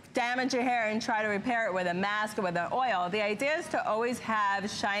damage your hair and try to repair it with a mask or with an oil. The idea is to always have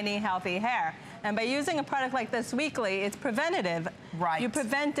shiny, healthy hair. And by using a product like this weekly, it's preventative. Right. You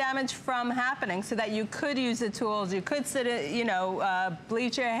prevent damage from happening so that you could use the tools. You could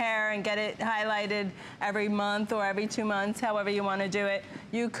bleach your hair and get it highlighted every month or every 2 months, however you want to do it.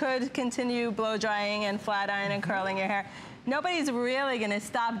 You could continue blow drying and flat iron and curling your hair. Nobody's really going to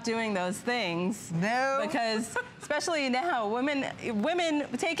stop doing those things. No. Because especially now, women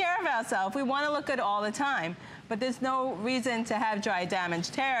take care of ourselves. We want to look good all the time. But there's no reason to have dry,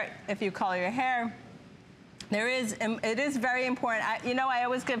 damaged hair if you color your hair. It is very important. I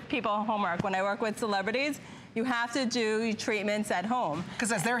always give people homework when I work with celebrities. You have to do treatments at home.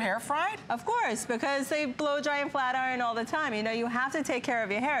 Because is their hair fried? Of course, because they blow dry and flat iron all the time. You know, you have to take care of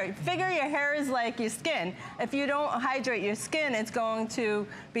your hair. Figure your hair is like your skin. If you don't hydrate your skin, it's going to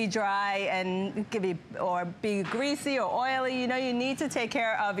be dry and be greasy or oily. You know, you need to take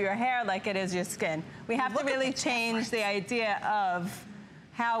care of your hair like it is your skin. We have to really change the idea of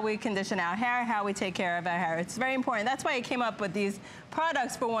how we condition our hair, how we take care of our hair. It's very important. That's why I came up with these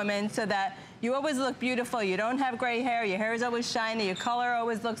products for women so that you always look beautiful. You don't have gray hair. Your hair is always shiny. Your color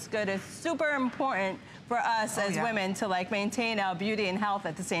always looks good. It's super important for us as women to maintain our beauty and health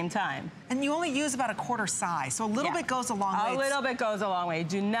at the same time. And you only use about a quarter size, so a little bit goes a long way. A little bit goes a long way. You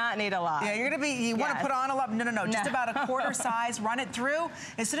do not need a lot. Yeah, you want to put on a lot. No, just about a quarter size, run it through.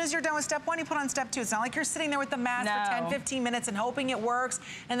 As soon as you're done with step one, you put on step two. It's not like you're sitting there with the mask for 10, 15 minutes and hoping it works.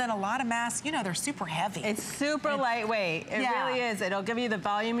 And then a lot of masks, you know, they're super heavy. It's super lightweight. It really is. It'll give you the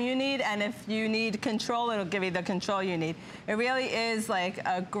volume you need, and if you need control, it'll give you the control you need. It really is like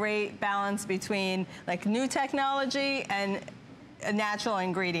a great balance between like new technology and natural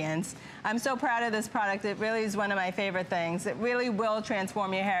ingredients. I'm so proud of this product. It really is one of my favorite things. It really will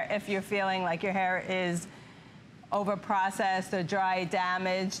transform your hair if you're feeling like your hair is over-processed or dry,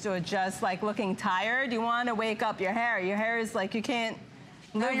 damaged, or just like looking tired. You want to wake up your hair. Your hair is like, you can't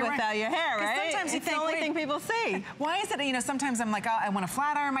live without your hair, right? Sometimes it's the only thing people see. Why is it, you know, sometimes I'm like, oh, I want to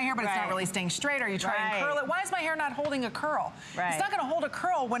flat iron my hair, but it's not really staying straight, or you try and curl it. Why is my hair not holding a curl? It's not going to hold a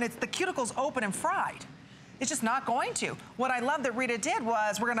curl when it's the cuticle's open and fried. It's just not going to. What I love that Rita did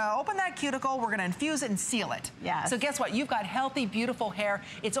was, we're gonna open that cuticle, we're gonna infuse it and seal it. So guess what? You've got healthy, beautiful hair.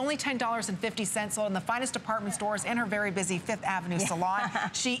 It's only $10.50, sold in the finest department stores in her very busy Fifth Avenue salon.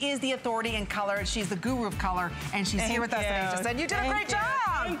 She is the authority in color. She's the guru of color, and she's here with us at HSN. You did a great job.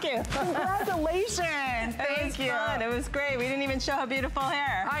 Thank you. Congratulations. Thank you. Fun. It was great. We didn't even show her beautiful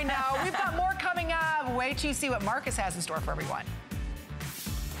hair. I know. We've got more coming up. Wait till you see what Marcus has in store for everyone.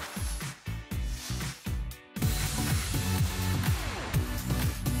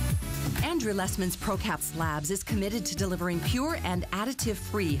 Andrew Lessman's ProCaps Labs is committed to delivering pure and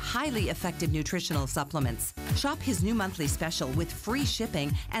additive-free, highly effective nutritional supplements. Shop his new monthly special with free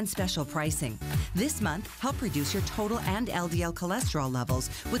shipping and special pricing. This month, help reduce your total and LDL cholesterol levels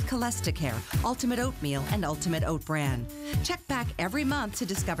with Cholesticare, Ultimate Oatmeal, and Ultimate Oat Bran. Check back every month to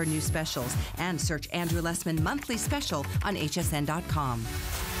discover new specials and search Andrew Lessman Monthly Special on hsn.com.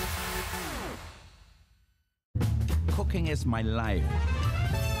 Cooking is my life.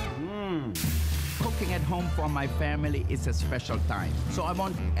 Cooking at home for my family is a special time. So I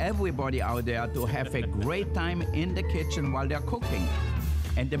want everybody out there to have a great time in the kitchen while they're cooking.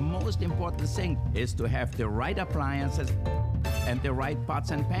 And the most important thing is to have the right appliances and the right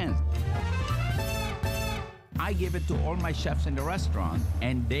pots and pans. I give it to all my chefs in the restaurant,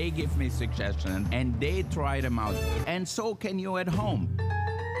 and they give me suggestions, and they try them out. And so can you at home.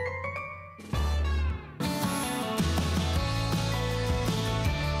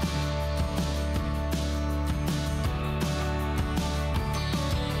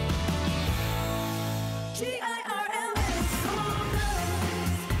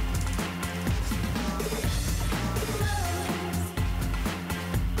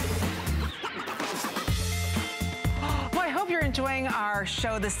 Enjoying our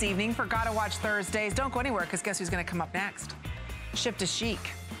show this evening for Gotta Watch Thursdays. Don't go anywhere, because guess who's going to come up next? Shift to Chic.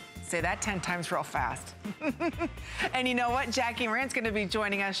 Say that 10 times real fast. And you know what? Jackie Moran's going to be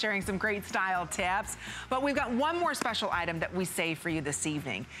joining us, sharing some great style tips. But we've got one more special item that we save for you this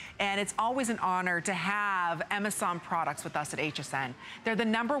evening. And it's always an honor to have Amazon products with us at HSN. They're the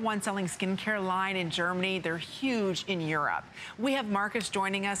 #1 selling skincare line in Germany. They're huge in Europe. We have Marcus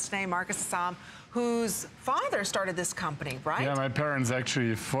joining us today, Marcus Assam, whose father started this company, right? Yeah, my parents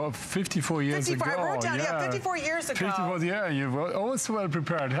actually, 54 years ago. I wrote down, 54 years ago. 54, yeah, you were always well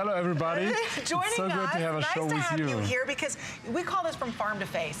prepared. Hello, everybody. Joining so us. Good to have a show with you. Nice to have you here, because we call this From Farm to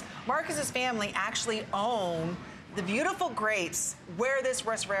Face. Marcus's family actually own the beautiful grapes where this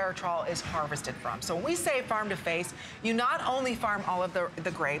resveratrol is harvested from. So when we say farm to face, you not only farm all of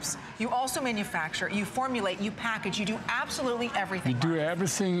the grapes, you also manufacture, you formulate, you package, you do absolutely everything. We do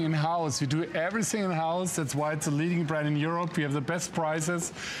everything in-house. We do everything in-house. That's why it's a leading brand in Europe. We have the best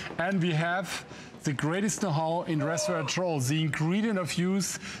prices, and we have the greatest know-how in resveratrol, the ingredient of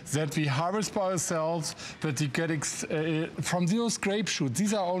use that we harvest by ourselves, but we get from those grape shoots.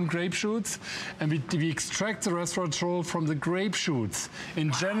 These are our own grape shoots, and we extract the resveratrol from the grape shoots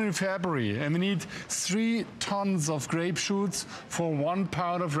in January, February, and we need 3 tons of grape shoots for 1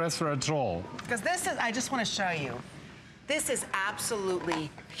 pound of resveratrol. Because this is, I just want to show you, this is absolutely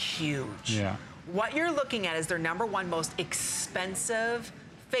huge. Yeah. What you're looking at is their #1 most expensive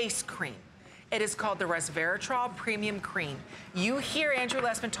face cream. It is called the Resveratrol Premium Cream. You hear Andrew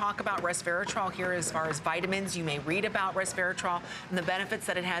Lessman talk about resveratrol here as far as vitamins. You may read about resveratrol and the benefits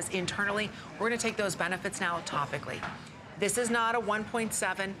that it has internally. We're going to take those benefits now topically. This is not a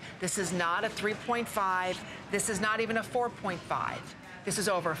 1.7. This is not a 3.5. This is not even a 4.5. This is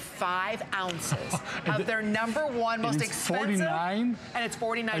over 5 ounces of their #1 most expensive. 49? And it's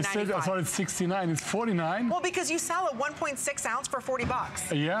 $49.95. I thought it's 69. It's 49? Well, because you sell a 1.6 ounce for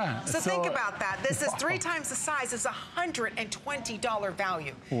 $40. Yeah. So think about that. This is 3 times the size. It's a $120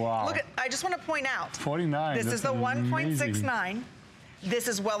 value. Wow. Look at, I just want to point out. 49. This is the 1.69. This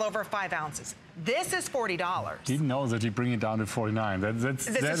is well over 5 ounces. This is $40. Didn't know that you bring it down to 49. This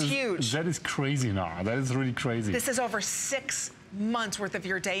is huge. That is crazy now. That is really crazy. This is over 6 months worth of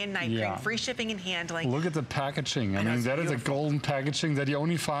your day and night cream, free shipping and handling. Look at the packaging. I mean, that is a golden packaging that you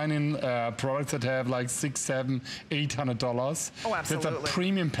only find in products that have like $600, $700, $800. Oh, absolutely. That's a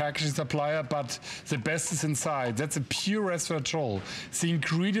premium packaging supplier, but the best is inside. That's a pure resveratrol. It's the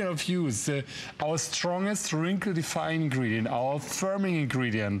ingredient of use, our strongest wrinkle-defying ingredient, our firming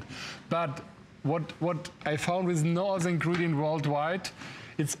ingredient. But what I found with no other ingredient worldwide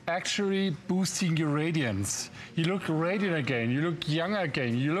it's actually boosting your radiance. You look radiant again, you look younger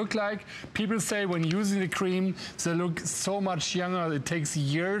again. You look like, people say when using the cream, they look so much younger, it takes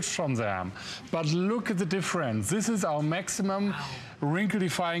years from them. But look at the difference. This is our maximum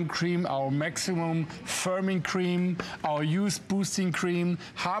wrinkle-defying cream, our maximum firming cream, our youth boosting cream,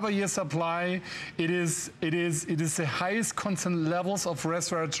 half a year supply. It is the highest constant levels of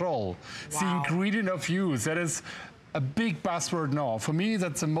resveratrol. It's the ingredient of youth. That is a big buzzword now. For me,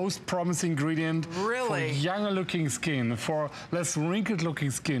 that's the most promising ingredient for younger looking skin, for less wrinkled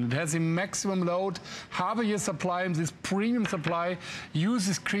looking skin. It has a maximum load, half a year supply, and this premium supply. Use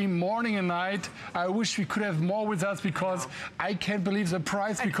this cream morning and night. I wish we could have more with us because I can't believe the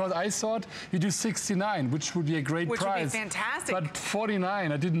price, because I thought you do $69, which would be a great price. Which would be fantastic. But $49,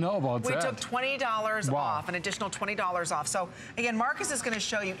 I didn't know about that. We took $20 off, an additional $20 off. So again, Marcus is going to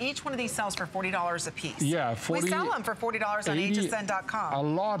show you each one of these sells for $40 a piece. Yeah, we sell them for $40 on hsn.com. A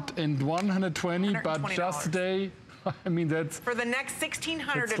lot, and 120, but just today, I mean, that's... For the next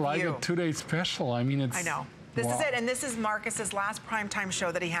 1,600 of you. It's like a two-day special. I mean, it's... I know. This is it, and this is Marcus's last primetime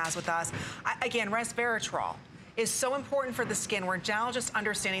show that he has with us. Again, resveratrol is so important for the skin. We're now just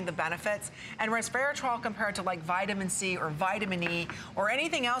understanding the benefits. And resveratrol compared to like vitamin C or vitamin E or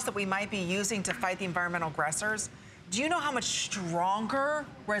anything else that we might be using to fight the environmental aggressors, do you know how much stronger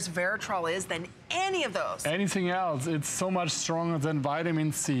resveratrol is than any of those? Anything else, it's so much stronger than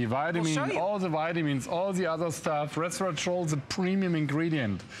vitamin C, vitamin, all the vitamins, all the other stuff. Resveratrol is a premium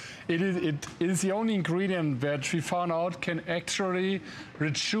ingredient. It is the only ingredient that we found out can actually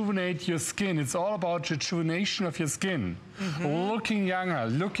rejuvenate your skin. It's all about rejuvenation of your skin. Looking younger,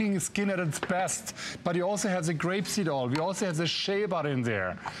 looking skin at its best. But you also have the grapeseed oil. We also have the shea butter in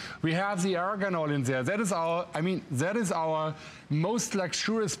there. We have the argan oil in there. That is our, that is our most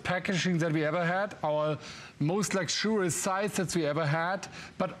luxurious packaging that we ever had, our most luxurious size that we ever had.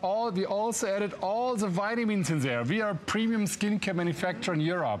 But we also added all the vitamins in there. We are a premium skincare manufacturer in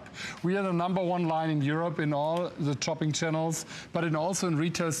Europe. We are the #1 line in Europe in all the shopping channels, but also in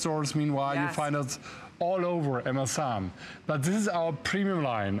retail stores. Meanwhile, you find us all over Amazon. But this is our premium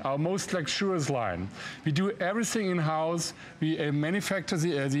line, our most luxurious line. We do everything in-house. We manufacture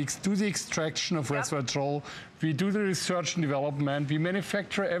do the extraction of resveratrol. We do the research and development. We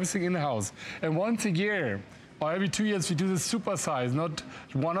manufacture everything in-house. And once a year, or every 2 years, we do the super size, not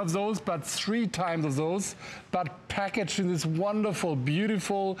one of those, but 3 times of those, but packaged in this wonderful,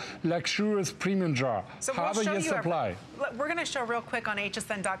 beautiful, luxurious premium jar. So half a year supply. We're going to show real quick on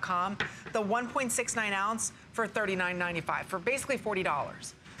hsn.com the 1.69 ounce for $39.95, for basically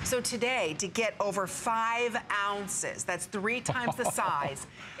 $40. So today, to get over 5 ounces, that's 3 times the size,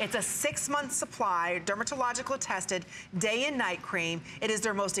 it's a 6-month supply, dermatologically tested, day and night cream. It is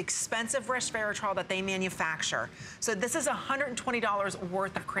their most expensive resveratrol that they manufacture. So this is $120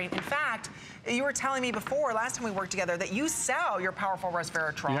 worth of cream. In fact, you were telling me before, last time we worked together, that you sell your powerful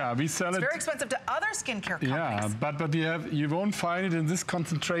resveratrol. Yeah, we sell it. It's very expensive to other skincare companies. Yeah, but you won't find it in this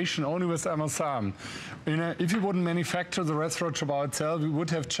concentration, only with Amazon. If you wouldn't manufacture the resveratrol by itself, we would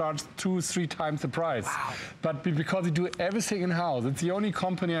have charged 2-3 times the price. Wow. But because we do everything in-house, it's the only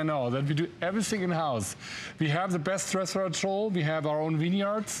company I know that we do everything in-house. We have the best resveratrol, we have our own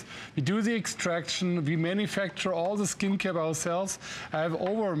vineyards, we do the extraction, we manufacture all the skincare ourselves. I have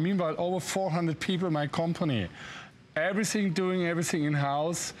meanwhile, over 400 people in my company. Doing everything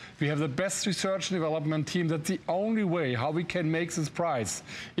in-house. We have the best research and development team. That's the only way how we can make this price.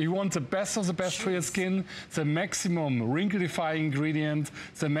 If you want the best of the best for your skin, the maximum wrinkle-defying ingredient,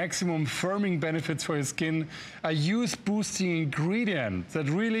 the maximum firming benefits for your skin, a youth-boosting ingredient that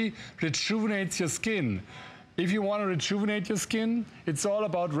really rejuvenates your skin. If you want to rejuvenate your skin, it's all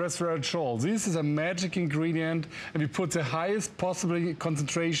about resveratrol. This is a magic ingredient, and we put the highest possible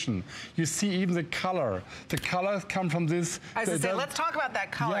concentration. You see even the color. The colors come from this. I was going to say, let's talk about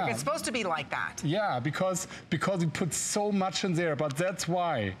that color. Yeah. It's supposed to be like that. Yeah, because we put so much in there, but that's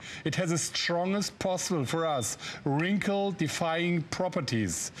why. It has the strongest possible, for us, wrinkle-defying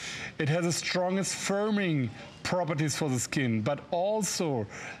properties. It has the strongest firming properties for the skin, but also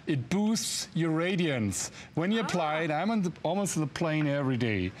it boosts your radiance. When you apply it, I'm almost on the plane every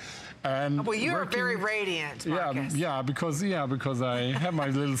day. And well, you are very radiant, Marcus. Yeah, because I have my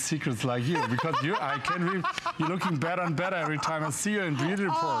little secrets like you. Because you're looking better and better every time I see you in Beauty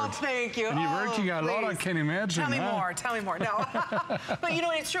Report. Oh, thank you. And you're working a lot, I can imagine. Tell me more. No. But you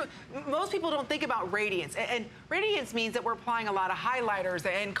know, it's true. Most people don't think about radiance. And radiance means that we're applying a lot of highlighters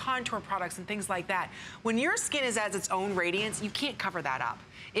and contour products and things like that. When your skin is as its own radiance, you can't cover that up.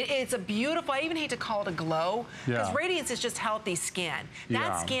 It's a beautiful, I even hate to call it a glow, because radiance is just healthy skin.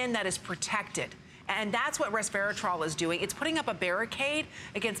 That skin that is protected And that's what resveratrol is doing. It's putting up a barricade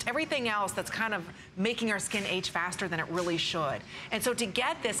against everything else that's kind of making our skin age faster than it really should. And so to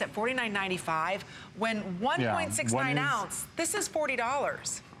get this at $49.95, when 1.69 ounce, this is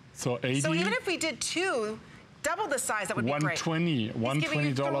 $40. So 80. So even if we did two, double the size, that would be great. $120 He's giving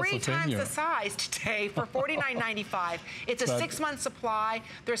you $3 3 times the size today for $49.95. It's a 6-month supply.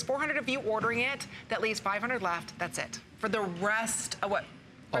 There's 400 of you ordering it. That leaves 500 left. That's it. For the rest of what?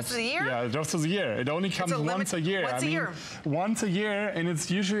 Rest of the year? Yeah, the rest of the year. It only comes once a year. Once a year, and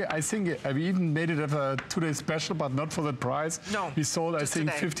it's usually, I think, I've even made it as a 2-day special, but not for that price. No. We sold, I think,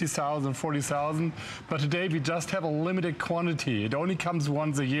 50,000, 40,000. But today we just have a limited quantity. It only comes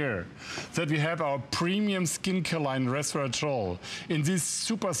once a year. That we have our premium skincare line, resveratrol, in this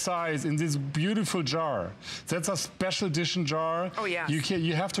super size, in this beautiful jar. That's a special edition jar. Oh, yes.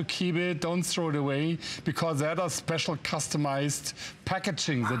 You have to keep it, don't throw it away, because that are special customized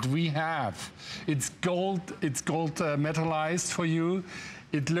packaging that we have. It's gold metallized for you.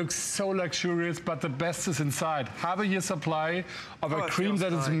 It looks so luxurious, but the best is inside. Have a year supply of a cream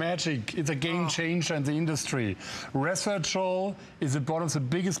that is magic. It's a game changer in the industry. Resveratrol is one of the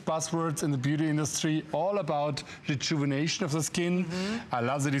biggest buzzwords in the beauty industry, all about rejuvenation of the skin. I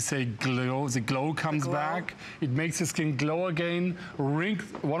love that you say glow. The glow comes back. It makes the skin glow again.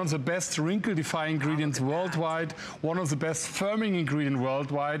 One of the best wrinkle-defying ingredients worldwide. One of the best firming ingredient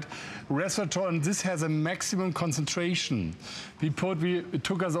worldwide. Resveratrol, and this has a maximum concentration. It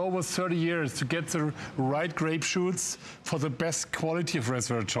took us over 30 years to get the right grape shoots for the best quality of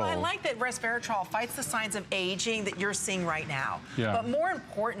resveratrol. Well, I like that resveratrol fights the signs of aging that you're seeing right now. Yeah. But more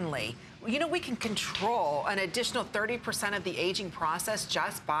importantly, you know, we can control an additional 30% of the aging process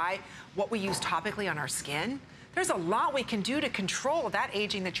just by what we use topically on our skin. There's a lot we can do to control that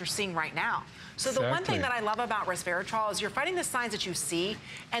aging that you're seeing right now. So the one thing that I love about resveratrol is you're fighting the signs that you see,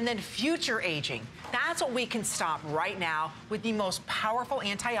 and then future aging. That's what we can stop right now with the most powerful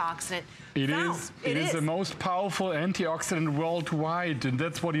antioxidant. It is the most powerful antioxidant worldwide, and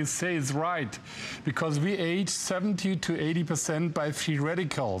that's what you say is right. Because we age 70 to 80% by free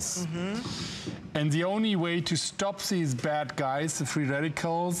radicals. And the only way to stop these bad guys, the free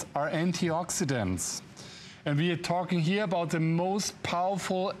radicals, are antioxidants. And we are talking here about the most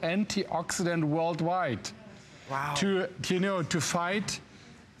powerful antioxidant worldwide. Wow. To fight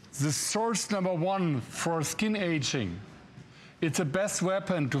the source #1 for skin aging. It's the best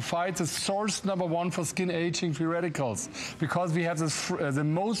weapon to fight the source #1 for skin aging, free radicals, because we have the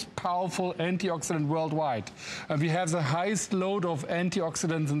most powerful antioxidant worldwide. And we have the highest load of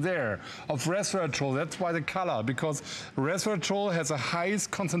antioxidants in there, of resveratrol. That's why the color, because resveratrol has the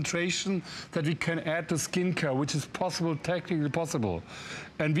highest concentration that we can add to skincare, which is possible, technically possible.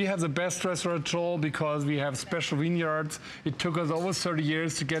 And we have the best resveratrol because we have special vineyards. It took us over 30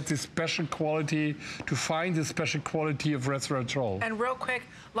 years to get this special quality, to find this special quality of resveratrol. And real quick,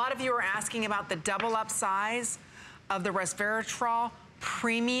 a lot of you are asking about the double up size of the resveratrol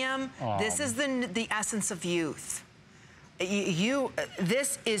premium. This is the essence of youth.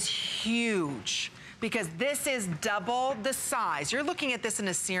 This is huge because this is double the size. You're looking at this in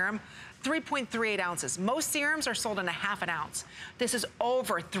a serum. 3.38 ounces. Most serums are sold in a ½ ounce. This is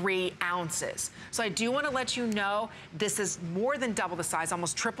over 3 ounces. So I do want to let you know this is more than double the size,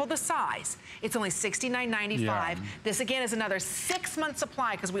 almost triple the size. It's only $69.95. This again is another 6-month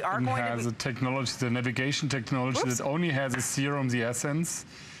supply because we are going to. It has the technology, the navigation technology that only has a serum, the essence.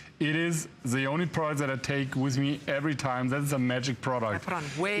 It is the only product that I take with me every time. That is a magic product. I put on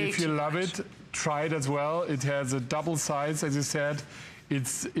way If you love it, try it as well. It has a double size, as you said.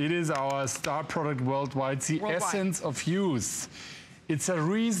 It is our star product worldwide, the essence of youth. It's a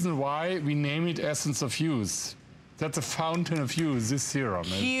reason why we name it Essence of Youth. That's a fountain of youth, this serum.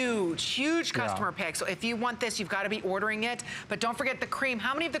 Huge customer pick. So if you want this, you've got to be ordering it. But don't forget the cream.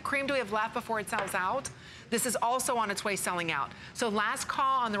 How many of the cream do we have left before it sells out? This is also on its way selling out. So last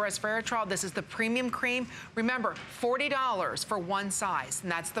call on the resveratrol. This is the premium cream. Remember, $40 for one size,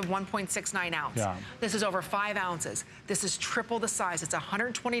 and that's the 1.69 ounce. This is over 5 ounces. This is triple the size. It's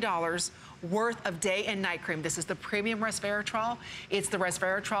 $120 worth of day and night cream. This is the premium resveratrol. It's the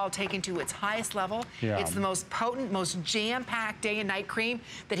resveratrol taken to its highest level. It's the most potent, most jam-packed day and night cream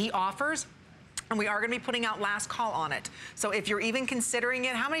that he offers. And we are going to be putting out last call on it. So if you're even considering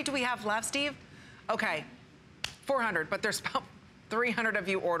it, how many do we have left, Steve? Okay, 400, but there's about 300 of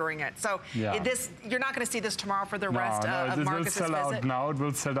you ordering it. So this, you're not going to see this tomorrow for the rest of Marcus's visit. It will sell out now. It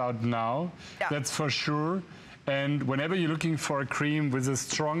will sell out now. That's for sure. And whenever you're looking for a cream with the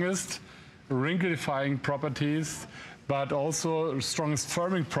strongest wrinkle-defying properties, but also strongest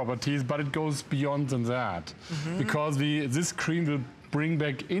firming properties, but it goes beyond than that. Because this cream will bring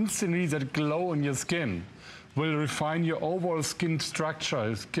back instantly that glow on your skin, will refine your overall skin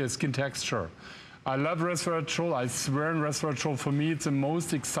structure, skin texture. I love resveratrol. I swear resveratrol, for me, it's the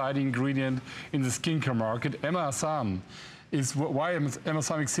most exciting ingredient in the skincare market. MSM is why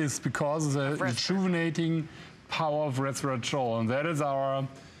MSM exists, because of the rejuvenating power of resveratrol. And that is our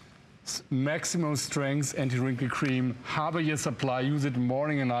maximum strength anti-wrinkle cream. Have a year supply. Use it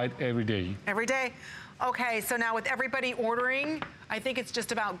morning and night every day. Every day. Okay, so now with everybody ordering, I think it's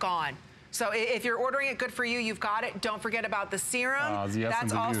just about gone. So if you're ordering it, good for you, you've got it. Don't forget about the serum.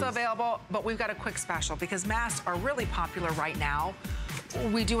 That's also available, but we've got a quick special because masks are really popular right now.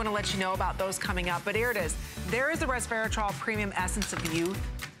 We do want to let you know about those coming up, but here it is. There is the Resveratrol Premium Essence of Youth.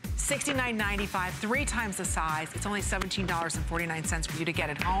 $69.95, 3 times the size. It's only $17.49 for you to get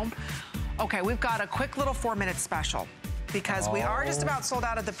it home. Okay, we've got a quick little 4-minute special because we are just about sold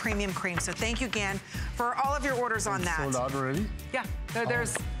out of the premium cream. So thank you again for all of your orders on that. Sold out already? Yeah,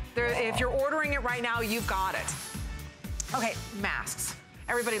 if you're ordering it right now, you've got it. Okay, masks.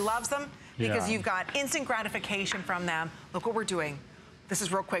 Everybody loves them because you've got instant gratification from them. Look what we're doing. This is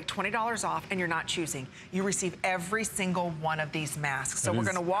real quick, $20 off, and you're not choosing. You receive every single one of these masks. So we're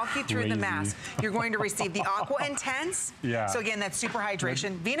gonna walk you through the masks. You're going to receive the Aqua Intense. So again, that's super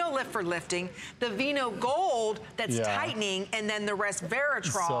hydration. Vino Lift for lifting. The Vino Gold, that's tightening, and then the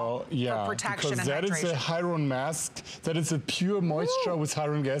Resveratrol for protection and hydration. That is a Hyaluron mask. That is a pure moisture with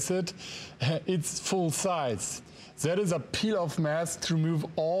hyaluronic acid. It's full size. That is a peel-off mask to remove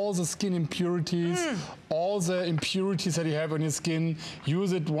all the skin impurities, all the impurities that you have on your skin.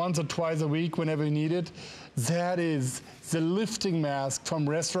 Use it once or twice a week whenever you need it. That is the lifting mask from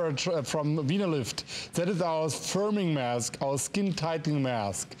VenoLift. That is our firming mask, our skin tightening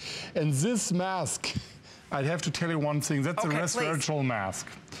mask. And this mask, I have to tell you one thing, that's a resveratrol mask.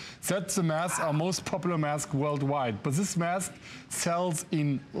 That's the mask, our most popular mask worldwide. But this mask sells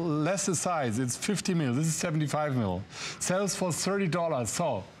in lesser size. It's 50 mil. This is 75 mil. Sells for $30.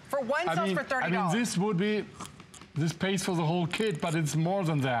 So for one, sells for $30. I mean, this would be, this pays for the whole kit, but it's more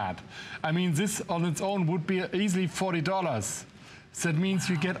than that. I mean, this on its own would be easily $40. So that means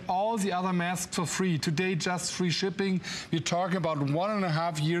you get all the other masks for free. Today, just free shipping. We're talking about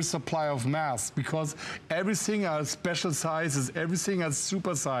 1.5 years supply of masks because everything has special sizes, everything has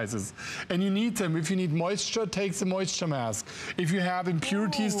super sizes. And you need them. If you need moisture, take the moisture mask. If you have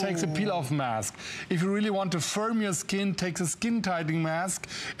impurities, take the peel-off mask. If you really want to firm your skin, take the skin tightening mask.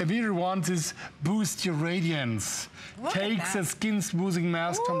 If you really want this boost your radiance, take the skin smoothing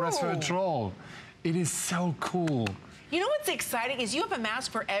mask from Resveratrol. It is so cool. You know what's exciting is you have a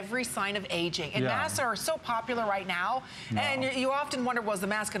mask for every sign of aging. And masks are so popular right now. And you often wonder, well, is the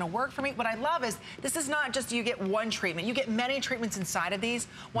mask gonna work for me? What I love is this is not just you get one treatment. You get many treatments inside of these.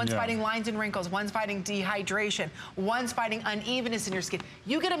 One's fighting lines and wrinkles. One's fighting dehydration. One's fighting unevenness in your skin.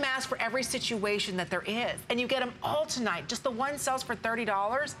 You get a mask for every situation that there is. And you get them all tonight. Just the one sells for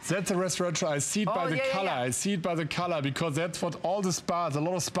 $30. That's a resveratrol. I see it by the color. I see it by the color because that's what all the spas, a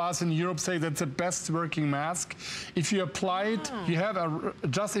lot of spas in Europe say that's the best working mask. If you apply it, you have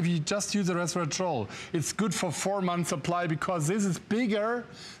if you just use the resveratrol, it's good for 4 months supply because this is bigger.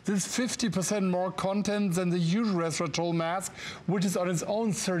 This is 50% more content than the usual resveratrol mask, which is on its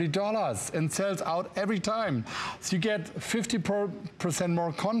own $30 and sells out every time. So you get 50%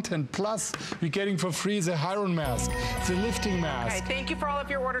 more content, plus you're getting for free the Hyaluron mask, the lifting mask. Okay, thank you for all of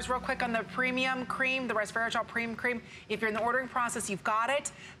your orders. Real quick on the premium cream, the Resveratrol Premium Cream. If you're in the ordering process, you've got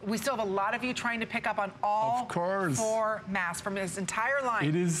it. We still have a lot of you trying to pick up on all 4 masks from this entire line.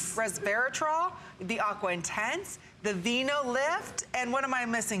 It is Resveratrol, the Aqua Intense, the Vino Lift, and what am I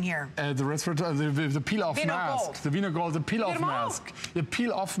missing here? The Resveratrol, the peel-off mask. Gold. The Vino Gold, the peel-off mask. The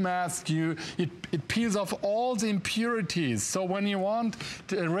peel-off mask, it peels off all the impurities. So when you want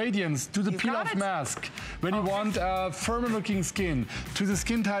radiance, do the peel-off mask. When you want firmer-looking skin, to the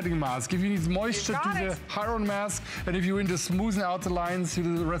skin tightening mask. If you need moisture, to the Hyaluron mask. And if you want to smoothen out the lines, to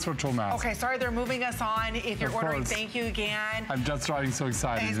the Resveratrol mask. Okay, sorry, they're moving us on. If you're ordering, thank you again. I'm just driving so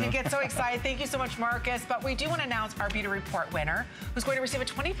excited. You get so excited. Thank you so much, Marcus. But we do want to announce our Beauty Report winner, who's going to receive a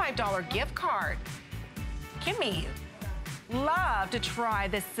 $25 gift card. Kimmy, love to try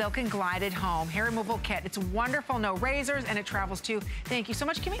this Silk and Glide at Home hair removal kit. It's wonderful, no razors, and it travels too. Thank you so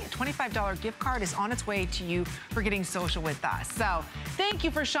much, Kimmy. A $25 gift card is on its way to you for getting social with us. So thank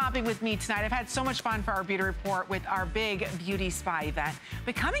you for shopping with me tonight. I've had so much fun for our Beauty Report with our big beauty spa event.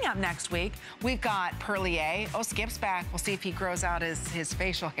 But coming up next week, we've got Perlier. Oh, Skip's back. We'll see if he grows out his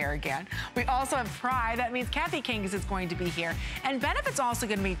facial hair again. We also have Pride. That means Kathy Kings is going to be here. And Benefit's also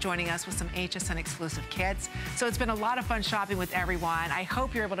going to be joining us with some HSN exclusive kits. So it's been a lot of fun shopping shopping with everyone. I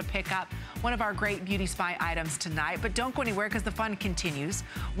hope you're able to pick up one of our great Beauty Spy items tonight, but don't go anywhere because the fun continues.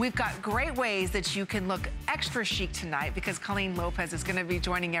 We've got great ways that you can look extra chic tonight because Colleen Lopez is gonna be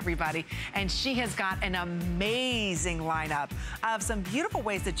joining everybody, and she has got an amazing lineup of some beautiful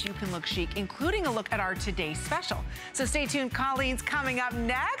ways that you can look chic, including a look at our today's special. So stay tuned, Colleen's coming up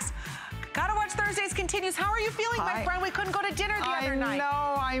next. Gotta Watch Thursdays continues. How are you feeling, my friend? We couldn't go to dinner the other night. I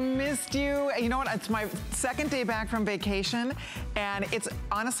know, I missed you. You know what, it's my second day back from vacation, and it's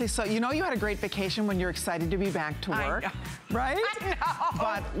honestly so, you know you had a great vacation when you're excited to be back to work, right? I know.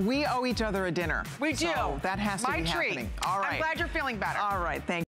 But we owe each other a dinner. We do. So that has to be happening. All right. I'm glad you're feeling better. All right, thank you.